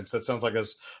makes sense. That sounds like a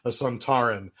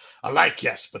Sontaran. Alike,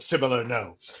 yes, but similar,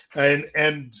 no.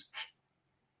 And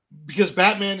because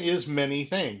Batman is many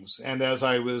things. And as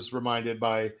I was reminded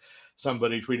by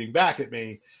somebody tweeting back at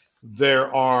me,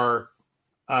 there are,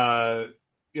 the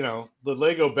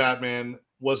Lego Batman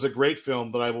was a great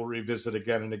film that I will revisit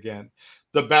again and again.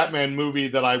 The Batman movie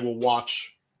that I will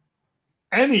watch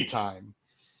anytime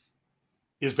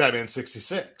is Batman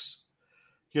 66.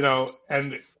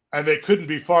 And they couldn't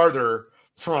be farther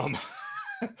from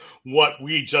what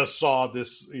we just saw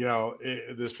this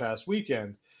past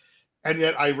weekend. And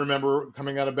yet I remember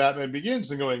coming out of Batman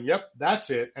Begins and going, yep, that's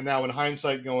it. And now in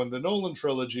hindsight, going the Nolan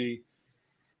trilogy,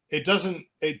 it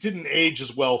didn't age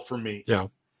as well for me. Yeah.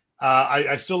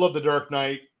 I still love The Dark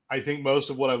Knight. I think most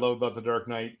of what I love about The Dark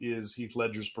Knight is Heath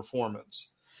Ledger's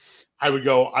performance. I would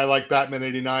go, I like Batman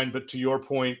 89, but to your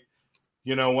point,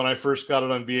 when I first got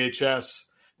it on VHS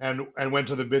and went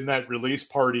to the midnight release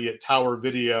party at Tower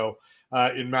Video,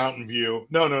 in Mountain View.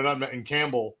 No, not in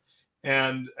Campbell.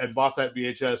 And bought that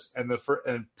VHS and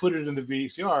put it in the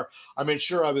VCR. I made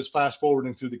sure I was fast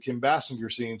forwarding through the Kim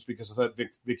Basinger scenes because I thought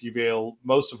Vicky Vale,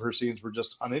 most of her scenes were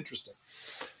just uninteresting.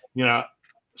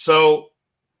 So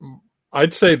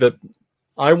I'd say that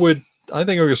I think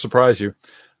it would surprise you.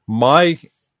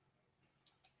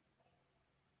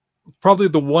 Probably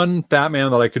the one Batman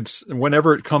that I could,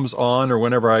 whenever it comes on or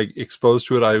whenever I expose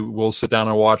to it, I will sit down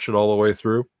and watch it all the way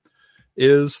through,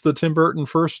 is the Tim Burton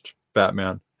first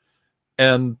Batman.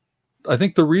 And I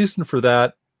think the reason for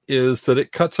that is that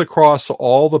it cuts across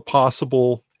all the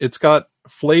possible, it's got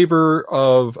flavor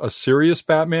of a serious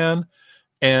Batman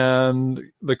and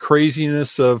the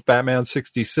craziness of Batman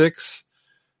 66.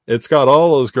 It's got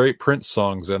all those great Prince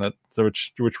songs in it,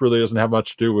 which really doesn't have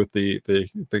much to do with the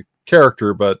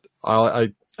character, but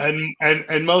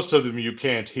and most of them you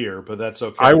can't hear, but that's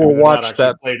okay. I will watch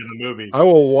that played in the movie. I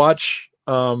will watch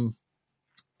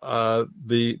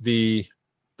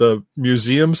the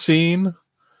museum scene,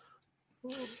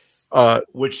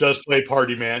 which does play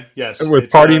Party Man, yes, with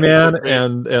Party Man,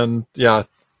 and yeah,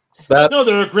 that. No,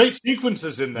 there are great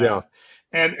sequences in that,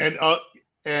 yeah.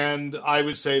 And I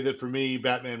would say that for me,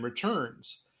 Batman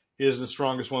Returns is the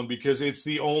strongest one because it's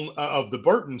the only of the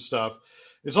Burton stuff.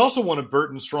 It's also one of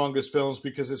Burton's strongest films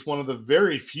because it's one of the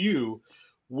very few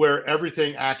where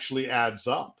everything actually adds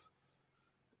up.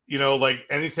 Like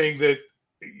anything that,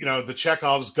 the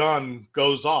Chekhov's gun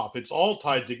goes off. It's all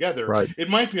tied together. Right. It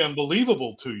might be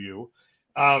unbelievable to you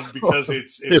because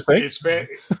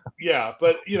yeah,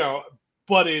 but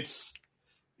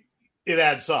it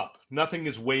adds up. Nothing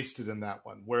is wasted in that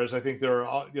one. Whereas I think there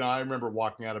are, I remember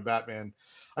walking out of Batman.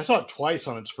 I saw it twice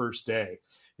on its first day.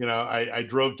 I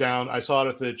drove down. I saw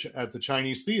it at the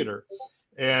Chinese theater,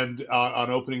 and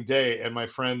on opening day. And my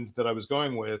friend that I was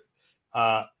going with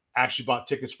actually bought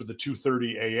tickets for the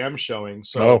 2:30 a.m. showing.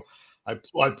 So I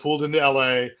pulled into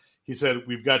LA. He said,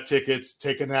 "We've got tickets.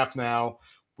 Take a nap now."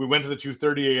 We went to the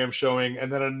 2:30 a.m. showing,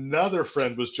 and then another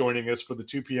friend was joining us for the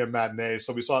 2 p.m. matinee.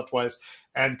 So we saw it twice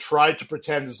and tried to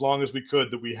pretend as long as we could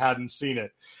that we hadn't seen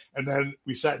it. And then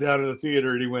we sat down in the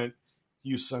theater, and he went,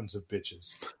 "You sons of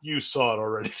bitches, you saw it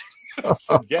already." I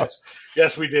said,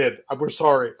 yes, we did. We're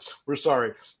sorry.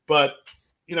 But,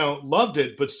 loved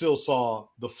it, but still saw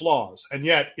the flaws. And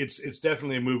yet it's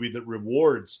definitely a movie that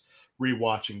rewards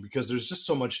rewatching because there's just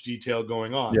so much detail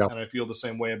going on. Yeah. And I feel the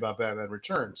same way about Batman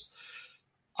Returns.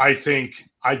 I think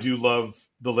I do love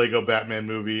the Lego Batman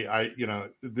movie.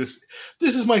 This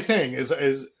is my thing.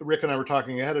 As Rick and I were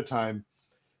talking ahead of time,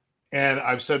 and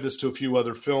I've said this to a few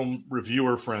other film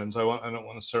reviewer friends. I don't want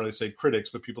to necessarily say critics,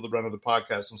 but people that run other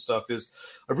podcasts and stuff. Is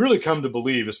I've really come to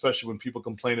believe, especially when people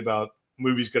complain about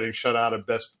movies getting shut out of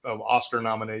Oscar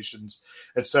nominations,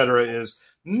 etc., is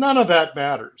none of that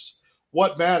matters.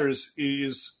 What matters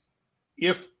is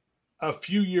if a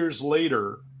few years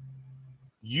later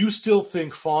you still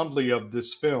think fondly of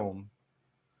this film,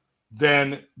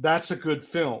 then that's a good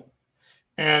film.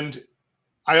 And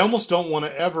I almost don't want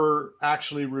to ever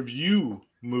actually review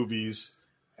movies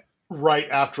right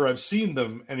after I've seen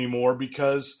them anymore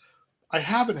because I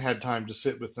haven't had time to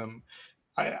sit with them.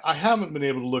 I haven't been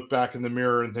able to look back in the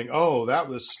mirror and think, oh, that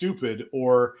was stupid,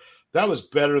 or that was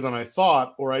better than I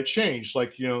thought, or I changed.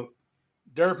 Like,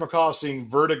 Derek McCaw seeing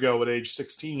Vertigo at age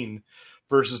 16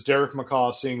 versus Derek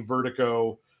McCaw seeing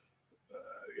Vertigo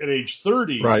at age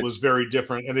 30 was very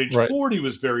different, and age 40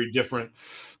 was very different.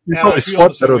 You probably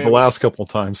slept better the last couple of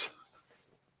times.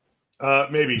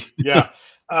 Maybe, yeah.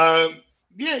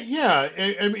 Yeah.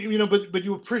 I mean, but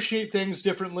you appreciate things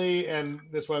differently, and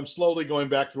that's why I'm slowly going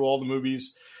back through all the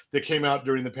movies that came out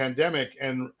during the pandemic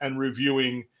and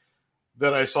reviewing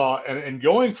that I saw and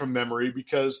going from memory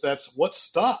because that's what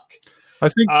stuck. I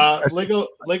think Lego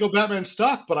Batman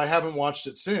stuck, but I haven't watched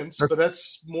it since. But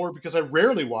that's more because I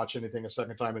rarely watch anything a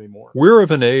second time anymore. We're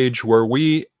of an age where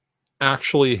we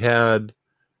actually had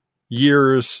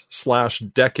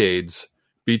years/decades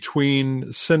between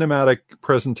cinematic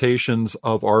presentations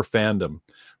of our fandom,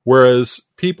 whereas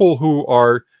people who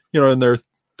are in their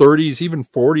 30s, even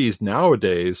 40s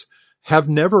nowadays, have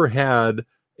never had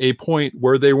a point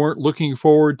where they weren't looking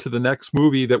forward to the next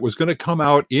movie that was going to come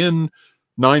out in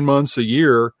 9 months, a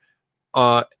year,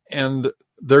 and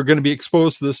they're going to be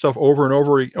exposed to this stuff over and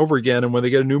over again. And when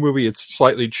they get a new movie, it's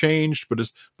slightly changed,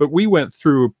 but we went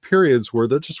through periods where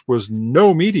there just was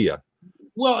no media.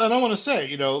 Well, and I want to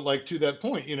say, like to that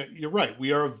point, you're right.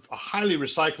 We are a highly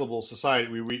recyclable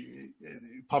society. We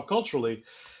pop culturally,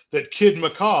 that Kid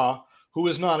McCaw, who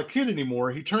is not a kid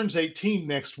anymore, he turns 18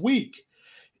 next week.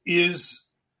 He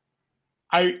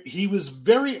was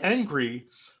very angry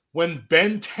when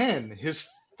Ben 10, his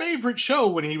favorite show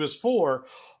when he was 4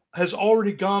 has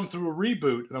already gone through a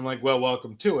reboot. And I'm like, well,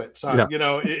 welcome to it, son. Yeah. You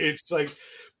know, it's like,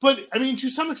 but I mean, to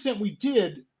some extent we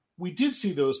did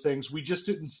see those things. We just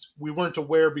we weren't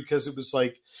aware because it was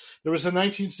like, there was a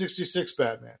 1966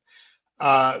 Batman,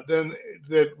 then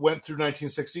that went through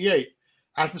 1968.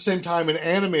 At the same time, an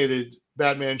animated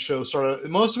Batman show started.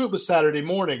 Most of it was Saturday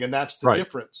morning, and that's the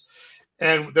difference.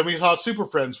 And then we saw Super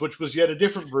Friends, which was yet a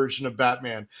different version of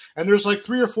Batman. And there's like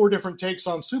 3 or 4 different takes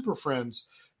on Super Friends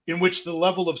in which the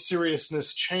level of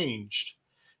seriousness changed,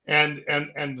 and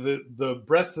the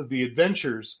breadth of the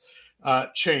adventures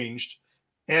changed.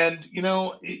 And you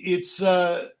know, it's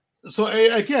so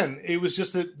again, it was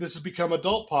just that this has become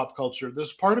adult pop culture.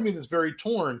 There's part of me that's very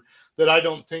torn that I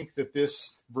don't think that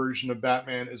this version of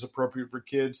Batman is appropriate for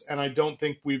kids, and I don't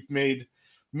think we've made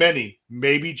many.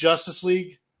 Maybe Justice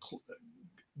League,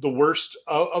 the worst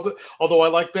of it. Although I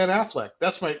like Ben Affleck,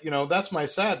 that's my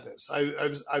sadness.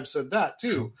 I've said that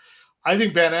too. I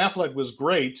think Ben Affleck was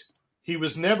great. He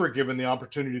was never given the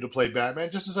opportunity to play Batman,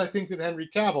 just as I think that Henry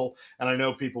Cavill, and I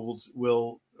know people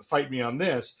will fight me on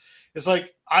this, it's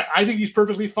like I think he's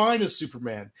perfectly fine as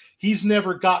Superman. He's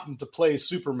never gotten to play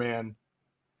Superman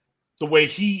the way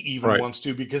he even wants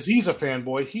to, because he's a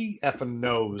fanboy. He effing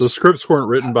knows. The scripts weren't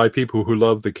written by people who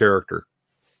love the character.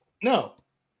 No.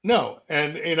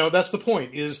 And, you know, that's the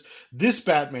point, is this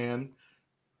Batman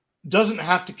doesn't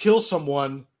have to kill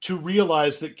someone to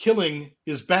realize that killing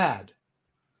is bad.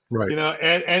 Right. You know,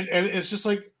 and it's just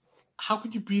like, how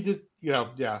could you be the, you know,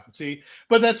 yeah, see,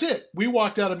 but that's it. We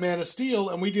walked out of Man of Steel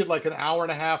and we did like an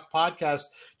hour-and-a-half podcast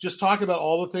just talking about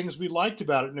all the things we liked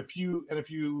about it, and a few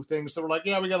things that were like,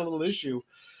 yeah, we got a little issue,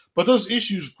 but those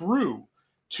issues grew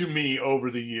to me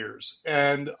over the years.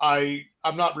 And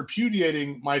I'm not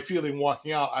repudiating my feeling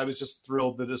walking out. I was just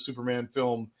thrilled that a Superman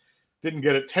film didn't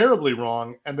get it terribly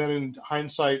wrong. And then in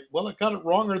hindsight, well, it got it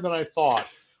wronger than I thought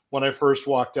when I first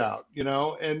walked out, you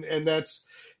know, and that's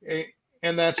it.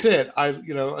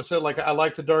 I said, like, I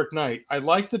like The Dark Knight. I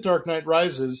like The Dark Knight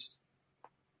Rises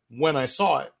when I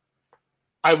saw it.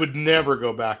 I would never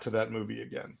go back to that movie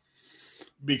again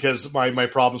because my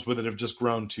problems with it have just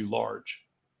grown too large.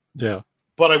 Yeah.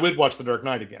 But I would watch The Dark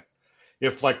Knight again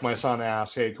if, like, my son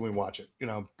asked, hey, can we watch it? You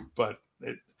know, but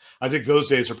I think those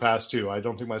days are past too. I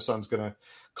don't think my son's going to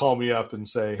call me up and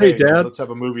say, hey, Dad, let's have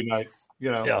a movie night.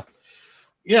 You know?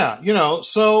 Yeah. You know,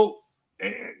 so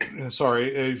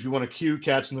sorry, if you want to cue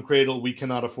Cats in the Cradle, we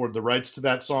cannot afford the rights to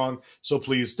that song, so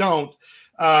please don't.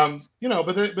 You know,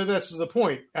 but that's the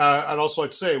point. I'd also like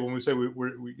to say, when we say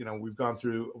we've gone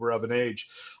through, we're of an age,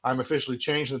 I'm officially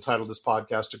changing the title of this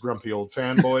podcast to Grumpy Old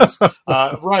Fanboys.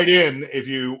 Write in if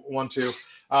you want to.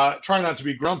 Try not to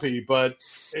be grumpy, but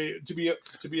to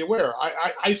be aware.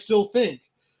 I still think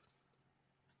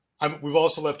we've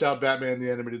also left out Batman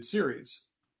the Animated Series.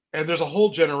 And there's a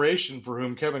whole generation for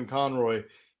whom Kevin Conroy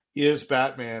is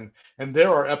Batman. And there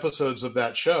are episodes of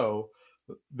that show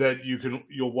that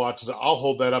you'll watch. I'll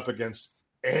hold that up against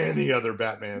any other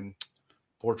Batman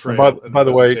portrayal. By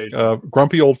the way,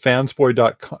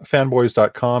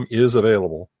 grumpyoldfanboys.com is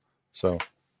available. So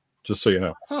just so you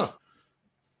know. Huh.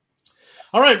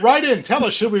 All right, write in. Tell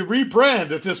us, should we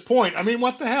rebrand at this point? I mean,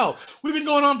 what the hell? We've been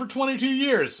going on for 22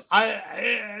 years.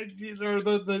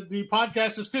 The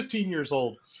podcast is 15 years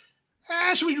old.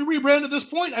 Should we rebrand at this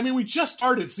point? I mean, we just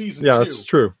started season 2. Yeah, that's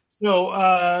true. So,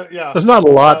 yeah. There's not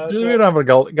a lot. We haven't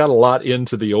got a lot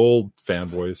into the old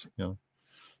fanboys. You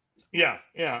know. Yeah.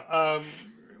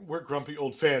 We're grumpy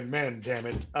old fan men, damn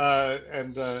it.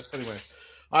 Anyway,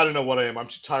 I don't know what I am. I'm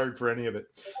too tired for any of it.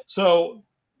 So,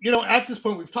 you know, at this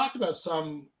point, we've talked about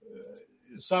some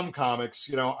comics.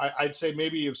 You know, I'd say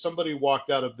maybe if somebody walked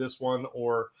out of this one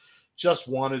or just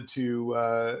wanted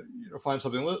to find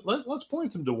something, let's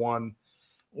point them to one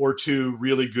or two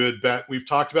really good We've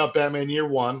talked about Batman Year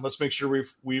One. Let's make sure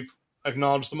we've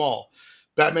acknowledged them all.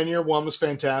 Batman Year One was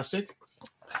fantastic.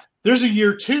 There's a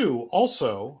Year Two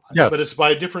also, yes, but it's by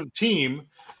a different team.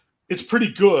 It's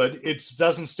pretty good. It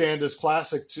doesn't stand as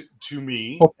classic to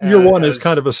me. Well, Year One is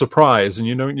kind of a surprise, and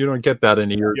you don't get that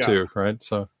in a Year Two, right?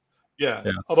 So yeah.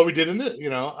 Although we did in this,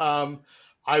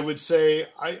 I would say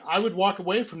I would walk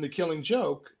away from The Killing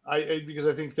Joke because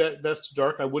I think that's too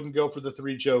dark. I wouldn't go for the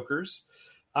Three Jokers.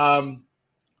 I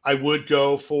would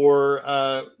go for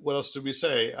what else did we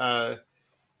say?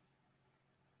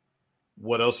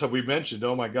 What else have we mentioned?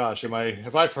 Oh my gosh, have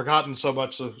I forgotten so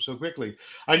much so quickly?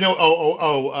 I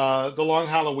know. The Long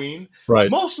Halloween, right?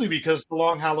 Mostly because the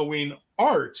Long Halloween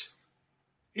art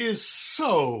is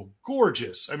so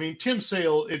gorgeous. I mean, Tim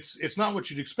Sale, it's not what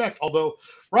you'd expect. Although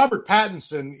Robert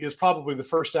Pattinson is probably the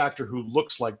first actor who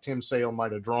looks like Tim Sale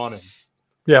might have drawn him.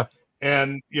 Yeah.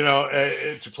 and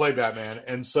to play Batman.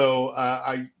 And so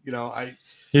I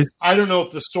He's- don't know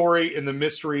if the story and the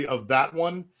mystery of that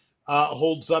one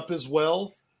holds up as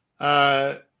well.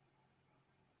 I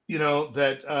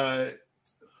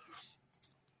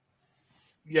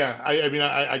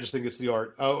just think it's the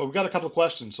art. We've got a couple of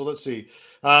questions, so let's see.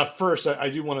 First, I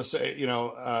do want to say,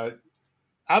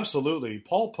 absolutely,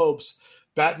 Paul Pope's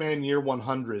Batman Year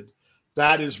 100.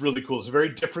 That is really cool. It's a very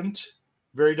different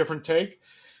take.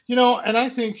 And I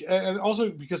think, and also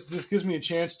because this gives me a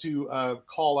chance to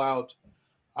call out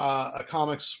a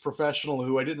comics professional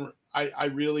who he didn't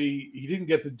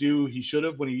get the due he should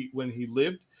have when he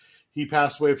lived. He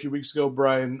passed away a few weeks ago.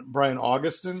 Brian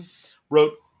Augustin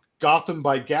wrote Gotham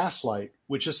by Gaslight,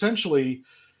 which essentially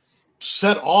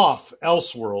set off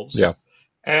Elseworlds,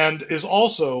 and is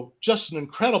also just an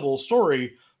incredible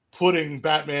story, putting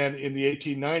Batman in the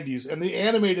 1890s. And the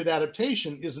animated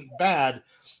adaptation isn't bad,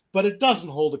 but it doesn't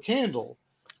hold a candle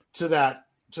to that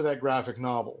graphic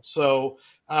novel. So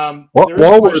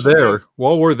while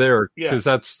we're there, because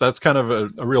that's kind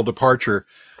of a real departure.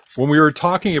 When we were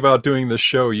talking about doing this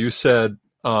show, you said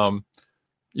two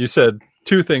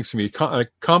things to me: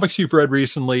 comics you've read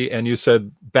recently, and you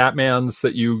said Batmans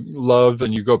that you love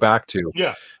and you go back to.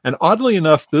 Yeah. And oddly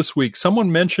enough, this week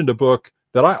someone mentioned a book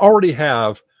that I already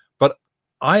have, but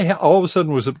I all of a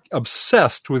sudden was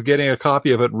obsessed with getting a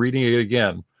copy of it and reading it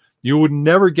again. You would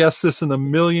never guess this in a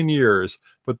million years,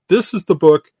 but this is the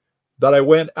book that I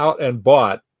went out and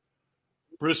bought.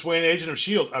 Bruce Wayne, Agent of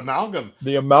S.H.I.E.L.D. Amalgam.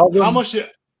 The Amalgam.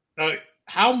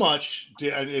 How much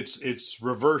did it's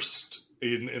reversed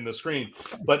in the screen,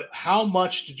 but how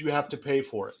much did you have to pay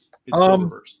for it? It's still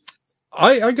reversed.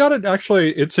 I got it,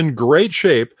 actually. It's in great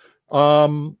shape.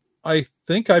 I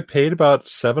think I paid about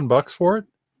 $7 for it.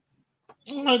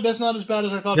 That's not as bad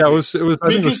as I thought. Yeah, it was. I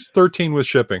think it was $13 with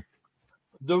shipping.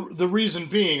 The reason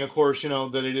being, of course,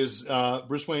 that it is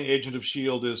Bruce Wayne, Agent of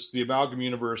S.H.I.E.L.D. is the Amalgam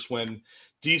universe when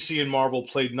DC and Marvel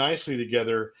played nicely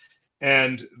together,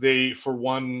 and they, for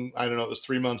one, I don't know, it was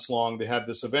 3 months long, they had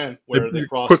this event where they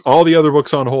put all the other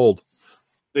books on hold.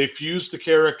 They fused the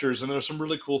characters, and there's some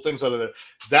really cool things out of there.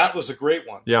 That was a great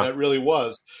one. Yeah. That really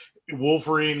was.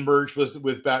 Wolverine merged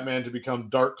with Batman to become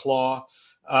Dark Claw.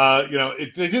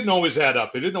 They didn't always add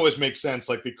up. They didn't always make sense.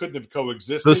 Like, they couldn't have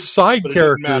coexisted.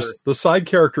 The side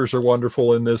characters are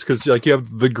wonderful in this because, like, you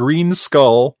have the Green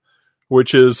Skull,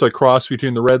 which is a cross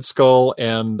between the Red Skull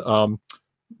and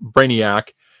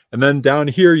Brainiac, and then down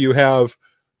here you have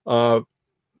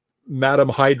Madam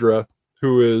Hydra,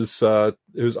 who is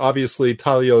obviously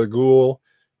Talia al Ghul,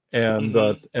 and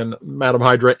Madam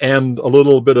Hydra, and a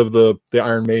little bit of the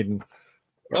Iron Maiden.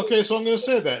 Okay, so I'm going to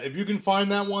say that if you can find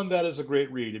that one, that is a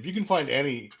great read. If you can find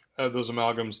any of those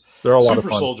amalgams, they're a lot of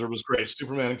Super fun. Soldier was great.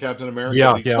 Superman and Captain America.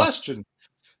 Yeah. Question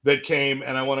that came,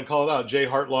 and I want to call it out. Jay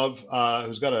Hartlove,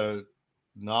 who's got a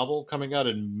novel coming out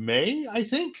in May, I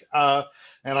think, and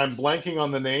I'm blanking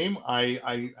on the name. I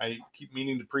keep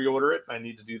meaning to pre-order it. I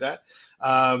need to do that.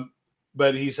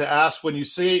 But he's asked, when you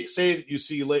say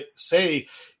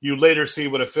you later see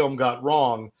what a film got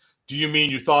wrong, do you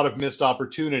mean you thought of missed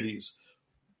opportunities?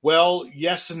 Well,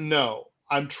 yes and no.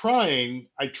 I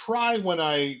try when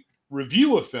I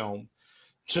review a film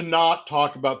to not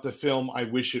talk about the film I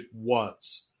wish it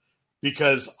was,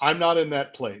 because I'm not in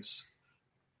that place.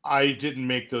 I didn't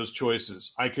make those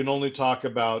choices. I can only talk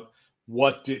about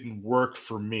what didn't work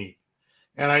for me.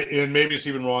 And maybe it's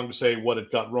even wrong to say what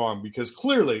it got wrong, because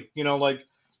clearly,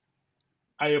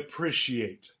 I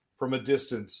appreciate from a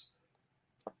distance.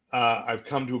 I've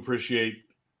come to appreciate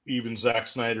even Zack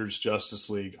Snyder's Justice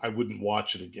League. I wouldn't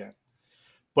watch it again.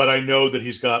 But I know that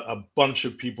he's got a bunch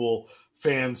of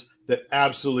fans that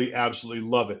absolutely, absolutely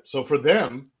love it. So for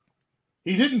them,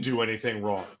 he didn't do anything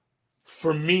wrong.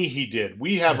 For me, he did.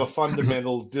 We have a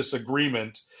fundamental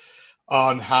disagreement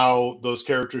on how those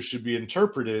characters should be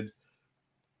interpreted.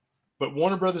 But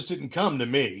Warner Brothers didn't come to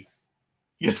me.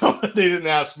 They didn't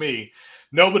ask me.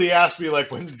 Nobody asked me, like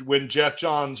when Jeff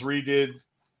Johns redid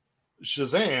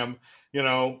Shazam,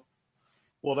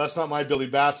 well, that's not my Billy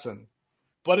Batson.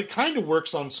 But it kind of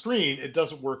works on screen. It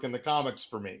doesn't work in the comics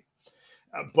for me.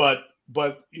 But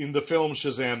in the film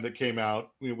Shazam that came out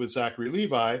with Zachary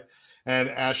Levi and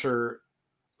Asher,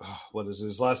 what is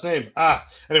his last name?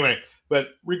 Anyway, but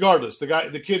regardless,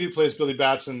 the kid who plays Billy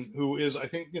Batson, who is, I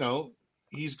think,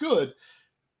 he's good.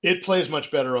 It plays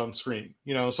much better on screen,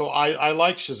 so I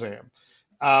like Shazam.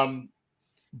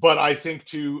 But I think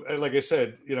like I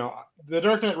said, The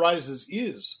Dark Knight Rises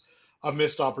is a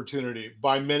missed opportunity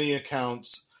by many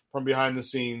accounts. From behind the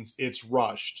scenes, it's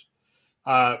rushed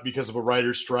because of a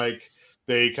writer's strike.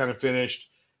 They kind of finished.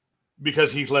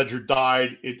 because Heath Ledger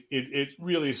died, it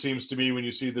really seems to me when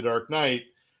you see The Dark Knight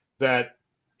that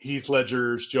Heath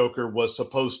Ledger's Joker was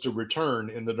supposed to return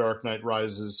in The Dark Knight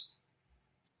Rises,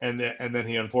 and then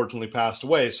he unfortunately passed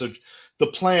away. So the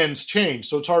plans changed.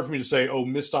 So it's hard for me to say,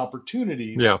 missed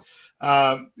opportunities. Yeah.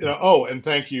 And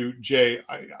thank you, Jay.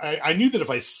 I knew that if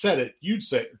I said it, you'd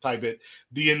type it.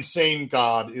 The Insane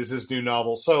God is his new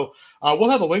novel. So we'll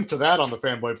have a link to that on the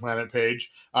Fanboy Planet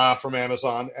page from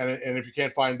Amazon. And if you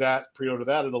can't find that, pre-order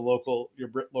that at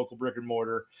your local brick and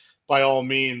mortar. By all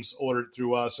means, order it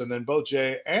through us. And then both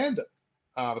Jay and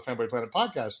the Fanboy Planet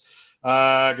podcast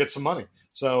get some money.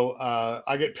 So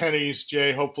I get pennies.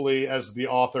 Jay, hopefully, as the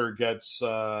author, gets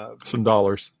some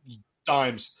dollars,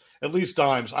 dimes. At least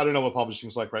dimes. I don't know what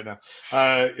publishing's like right now.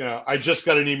 I just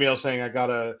got an email saying I got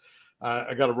a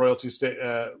royalty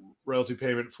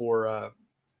payment for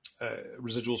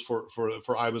residuals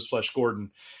for I Was Flesh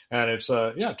Gordon, and it's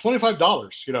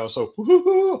 $25. So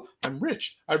woo-hoo-hoo, I'm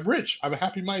rich. I'm a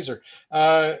happy miser.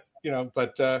 But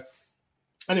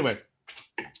anyway,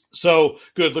 so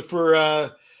good. Look for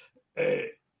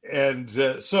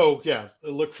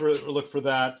look for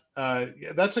that.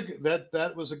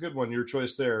 That was a good one. Your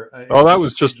choice there.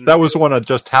 That was one I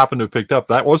just happened to have picked up.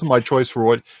 That wasn't my choice for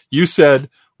what you said.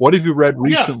 What have you read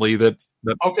recently that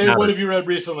okay, mattered? What have you read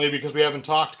recently? Because we haven't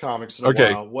talked comics in a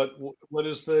while. What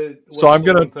is the? I'm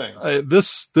gonna.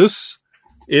 This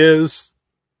is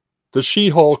the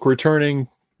She-Hulk returning.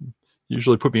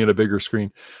 Usually, put me in a bigger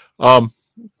screen. I'll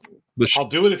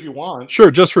do it if you want.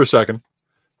 Sure, just for a second.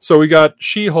 So we got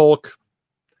She-Hulk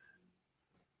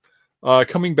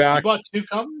coming back. You bought 2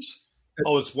 covers?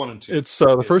 It's 1 and 2. It's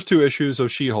the first 2 issues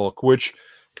of She-Hulk, which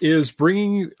is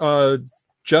bringing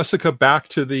Jessica back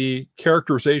to the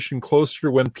characterization closer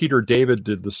to when Peter David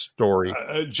did the story.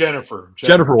 Jennifer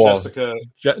Walls.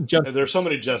 Jessica. There's so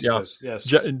many Jessicas. Yeah.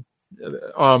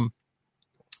 Yes.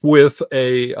 With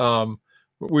a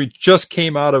we just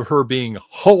came out of her being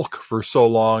Hulk for so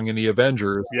long in the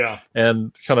Avengers. Yeah.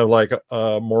 And kind of like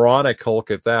a moronic Hulk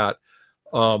at that.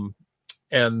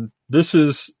 And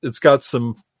it's got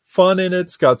some fun in it.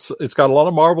 It's got a lot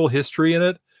of Marvel history in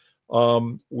it.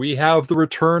 We have the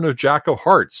return of Jack of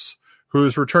Hearts, who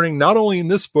is returning not only in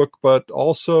this book, but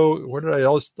also,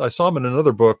 I saw him in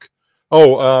another book.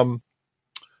 The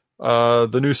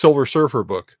new Silver Surfer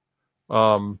book.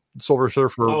 Silver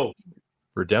Surfer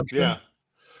Redemption. Yeah.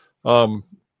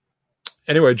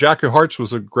 Anyway, Jack of Hearts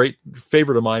was a great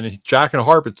favorite of mine, and Jack of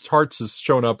Hearts has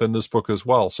shown up in this book as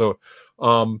well. So,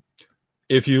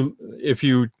 if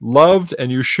you loved,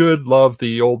 and you should love,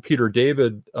 the old Peter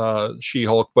David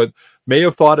She-Hulk, but may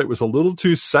have thought it was a little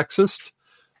too sexist,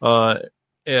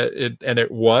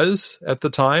 it was at the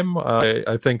time.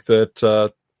 I think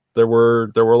that there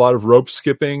were a lot of rope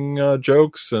skipping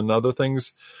jokes and other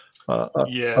things about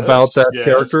that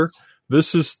character.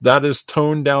 That is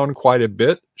toned down quite a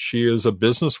bit. She is a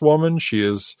businesswoman. She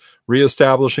is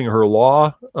reestablishing her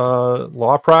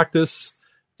law practice,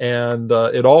 and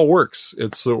it all works.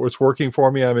 It's working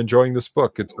for me. I'm enjoying this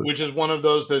book. Which is one of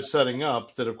those that's setting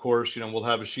up that, of course, we'll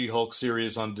have a She-Hulk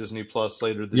series on Disney Plus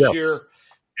later this year,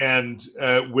 and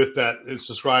with that, it's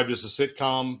described as a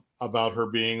sitcom about her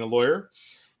being a lawyer,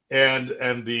 and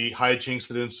the hijinks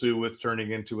that ensue with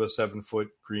turning into a 7-foot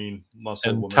green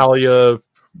muscle woman. Talia.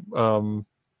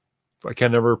 I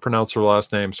can never pronounce her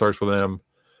last name. Starts with an M.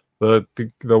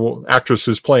 The actress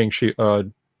who's playing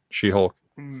She-Hulk.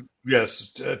 Yes,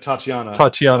 Tatiana.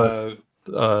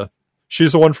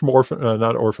 She's the one from Orphan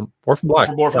Black.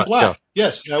 From Orphan Black. Yeah.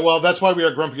 Yes. Well, that's why we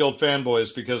are grumpy old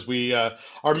fanboys, because we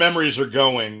our memories are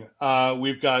going.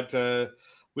 We've got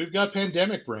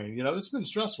pandemic brain. It's been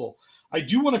stressful. I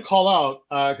do want to call out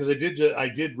because I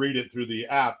did read it through the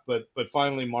app, but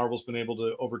finally Marvel's been able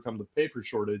to overcome the paper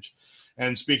shortage.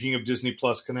 And speaking of Disney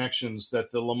Plus connections,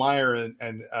 that the Lemire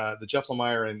and the Jeff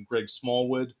Lemire and Greg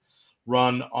Smallwood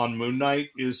run on Moon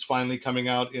Knight is finally coming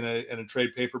out in a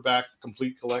trade paperback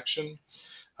complete collection.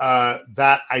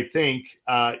 That I think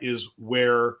is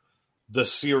where the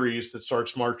series that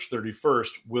starts March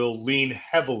 31st will lean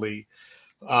heavily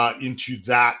into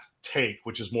that take,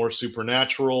 which is more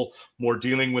supernatural, more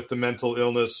dealing with the mental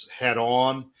illness head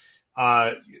on.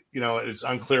 It's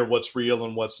unclear what's real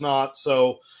and what's not.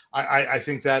 So I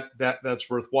think that's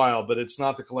worthwhile, but it's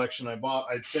not the collection I bought.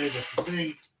 I'd say that the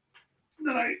thing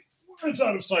that it's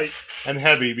out of sight and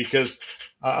heavy because,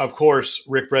 of course,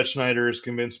 Rick Bretschneider has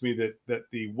convinced me that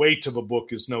the weight of a book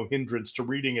is no hindrance to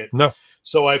reading it. No.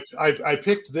 So I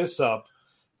picked this up.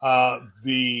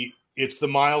 It's the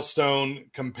Milestone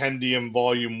Compendium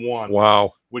Volume 1.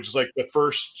 Wow. Which is like the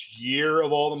first year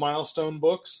of all the Milestone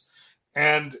books.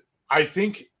 And I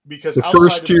think because The outside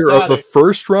first of year of the Static,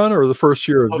 first run, or the first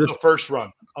year of of this? the first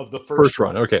run of the First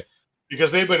run. Okay.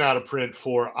 because they've been out of print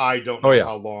for I don't Oh, know yeah.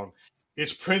 how long.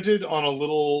 It's printed on a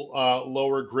little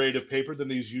lower grade of paper than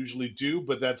these usually do,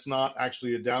 but that's not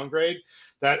actually a downgrade.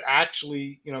 That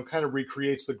actually, kind of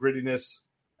recreates the grittiness,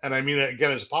 and I mean it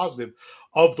again as a positive,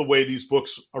 of the way these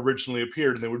books originally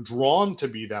appeared, and they were drawn to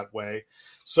be that way.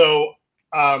 So,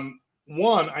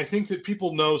 one, I think that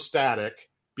people know Static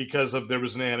because there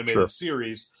was an animated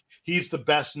series. He's the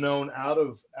best known out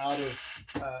of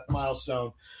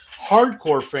Milestone.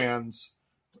 Hardcore fans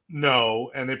know,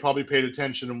 and they probably paid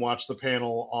attention and watched the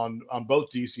panel on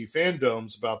both DC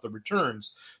fandoms about the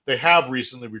returns. They have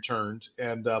recently returned,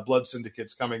 and Blood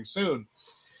Syndicate's coming soon.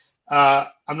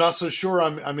 I'm not so sure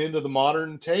I'm into the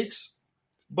modern takes,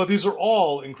 but these are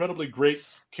all incredibly great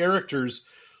characters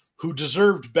who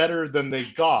deserved better than they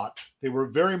got. They were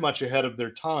very much ahead of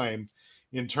their time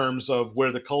in terms of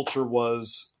where the culture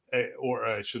was, or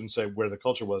I shouldn't say where the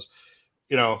culture was.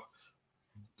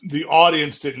 The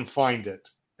audience didn't find it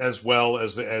as well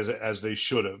as they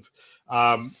should have.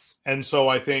 And so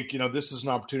I think, this is an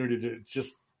opportunity to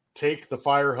just take the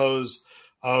fire hose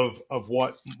of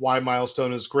why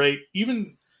Milestone is great.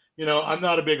 Even, I'm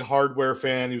not a big Hardware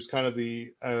fan. He was kind of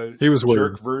the he was jerk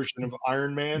weird version of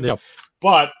Iron Man. Yep.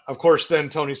 But of course, then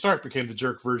Tony Stark became the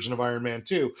jerk version of Iron Man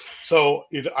too. So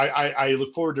I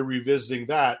look forward to revisiting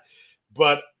that.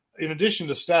 But in addition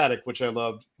to Static, which I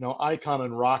loved, Icon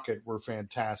and Rocket were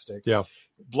fantastic. Yeah.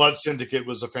 Blood Syndicate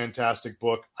was a fantastic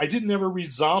book. I didn't ever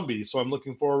read Zombie, so I'm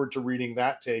looking forward to reading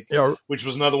that take, which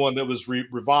was another one that was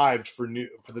revived for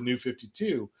the New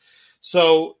 52.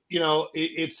 So,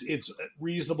 it's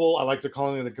reasonable. I like they're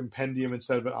calling it a compendium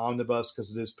instead of an omnibus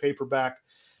because it is paperback.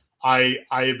 I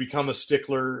have become a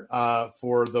stickler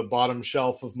for the bottom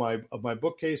shelf of my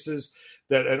bookcases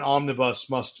that an omnibus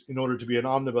must, in order to be an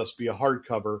omnibus, be a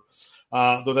hardcover.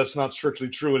 Though that's not strictly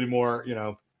true anymore,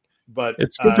 But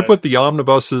it's good to put the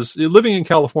omnibuses. Living in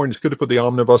California, it's good to put the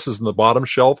omnibuses in the bottom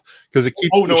shelf because it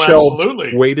keeps the shelves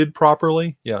absolutely weighted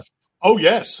properly. Yeah. Oh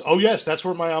yes, that's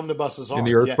where my omnibuses are In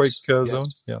the earthquake zone.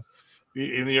 Yes.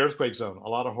 Yeah. In the earthquake zone, a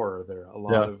lot of horror there. A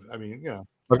lot of,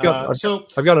 I've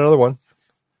got another one.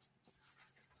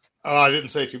 Oh, I didn't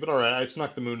say to you, but all right, I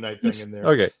snuck the Moon Knight thing in there.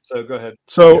 Okay, so go ahead.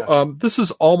 So this is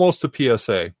almost a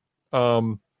PSA,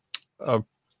 a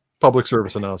public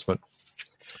service announcement.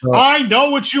 I know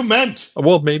what you meant.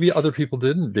 Well, maybe other people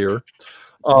didn't, dear.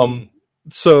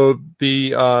 So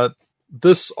the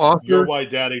this author, You're why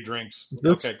Daddy drinks.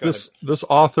 This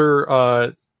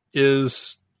author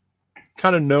is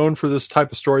kind of known for this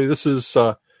type of story. This is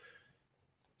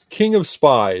King of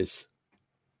Spies,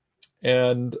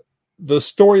 and the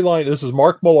storyline. This is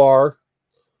Mark Millar,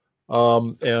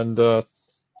 and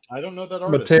I don't know that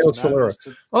artist. Matteo Solera.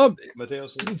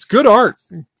 It's good art,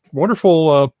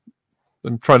 wonderful.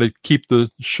 I'm trying to keep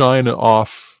the shine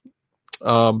off.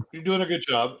 You're doing a good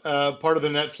job. Part of the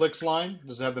Netflix line.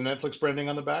 Does it have the Netflix branding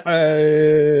on the back?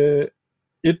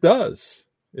 It does.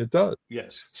 It does.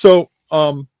 Yes. So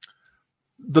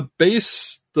the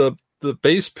base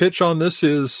pitch on this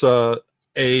is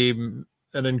an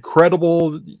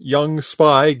incredible young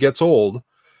spy gets old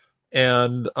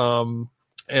and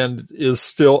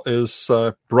is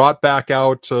brought back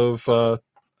out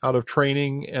of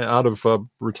training and out of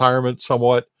retirement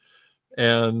somewhat,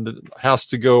 and has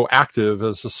to go active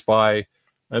as a spy.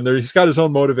 And he's got his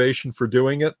own motivation for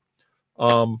doing it.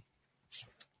 But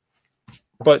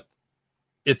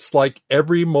it's like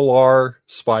every Millar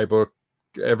spy book.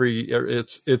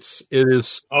 It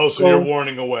is. Oh, so you're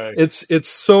warning away. It's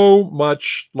so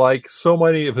much like so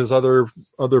many of his other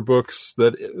books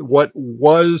that what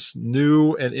was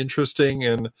new and interesting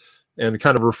and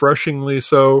kind of refreshingly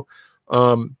so.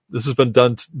 This has been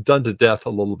done to death a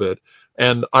little bit.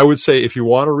 And I would say if you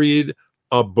want to read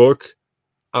a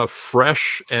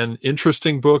fresh and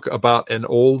interesting book about an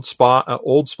old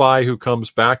spy who comes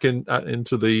back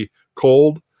into the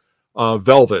cold,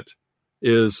 Velvet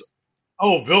is.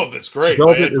 Oh, Velvet's great.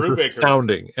 Velvet is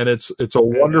astounding, and it's a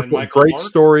wonderful, great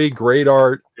story, great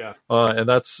art. Yeah, and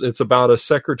it's about a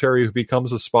secretary who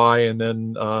becomes a spy and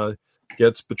then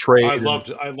gets betrayed. I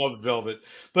loved Velvet,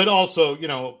 but also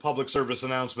public service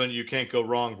announcement. You can't go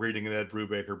wrong reading an Ed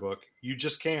Brubaker book. You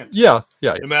just can't. Yeah.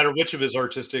 No matter which of his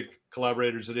artistic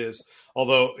collaborators it is,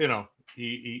 although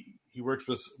he works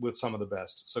with some of the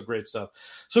best. So great stuff.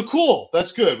 So cool.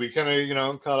 That's good. We kind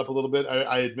of caught up a little bit.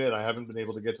 I admit I haven't been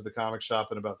able to get to the comic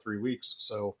shop in about 3 weeks.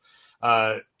 So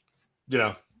there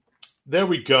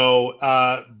we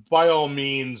go. By all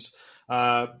means,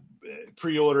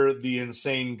 pre-order The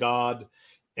Insane God,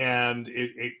 and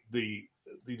the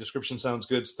the description sounds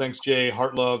good. Thanks, Jay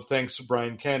Hartlove. Thanks,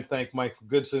 Brian Kent. Thank Michael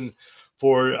Goodson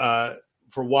for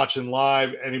watching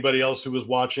live. Anybody else who was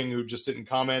watching who just didn't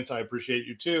comment, I appreciate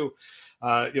you too.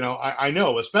 I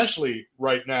know, especially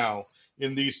right now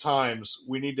in these times,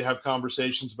 we need to have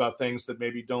conversations about things that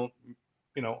maybe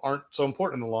aren't so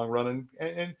important in the long run,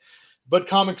 but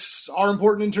comics are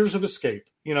important in terms of escape,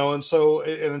 and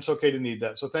it's okay to need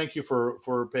that. So thank you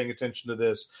for paying attention to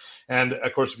this. And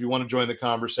of course, if you want to join the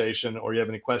conversation or you have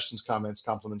any questions, comments,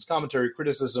 compliments, commentary,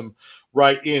 criticism,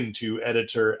 write into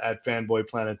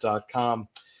editor@fanboyplanet.com.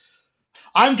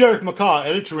 I'm Derek McCaw,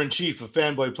 editor-in-chief of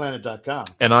fanboyplanet.com.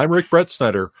 And I'm Rick Brett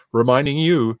Snyder, reminding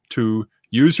you to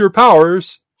use your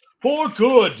powers for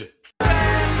good.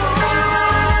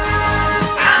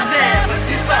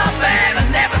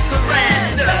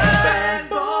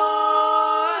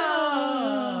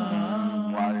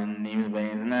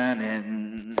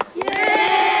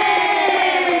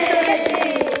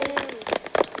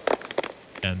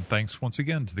 And thanks once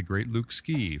again to the great Luke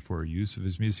Ski for use of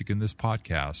his music in this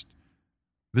podcast.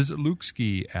 Visit Luke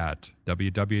Ski at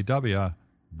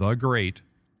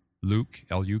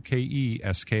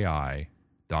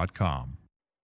www.thegreatlukeski.com.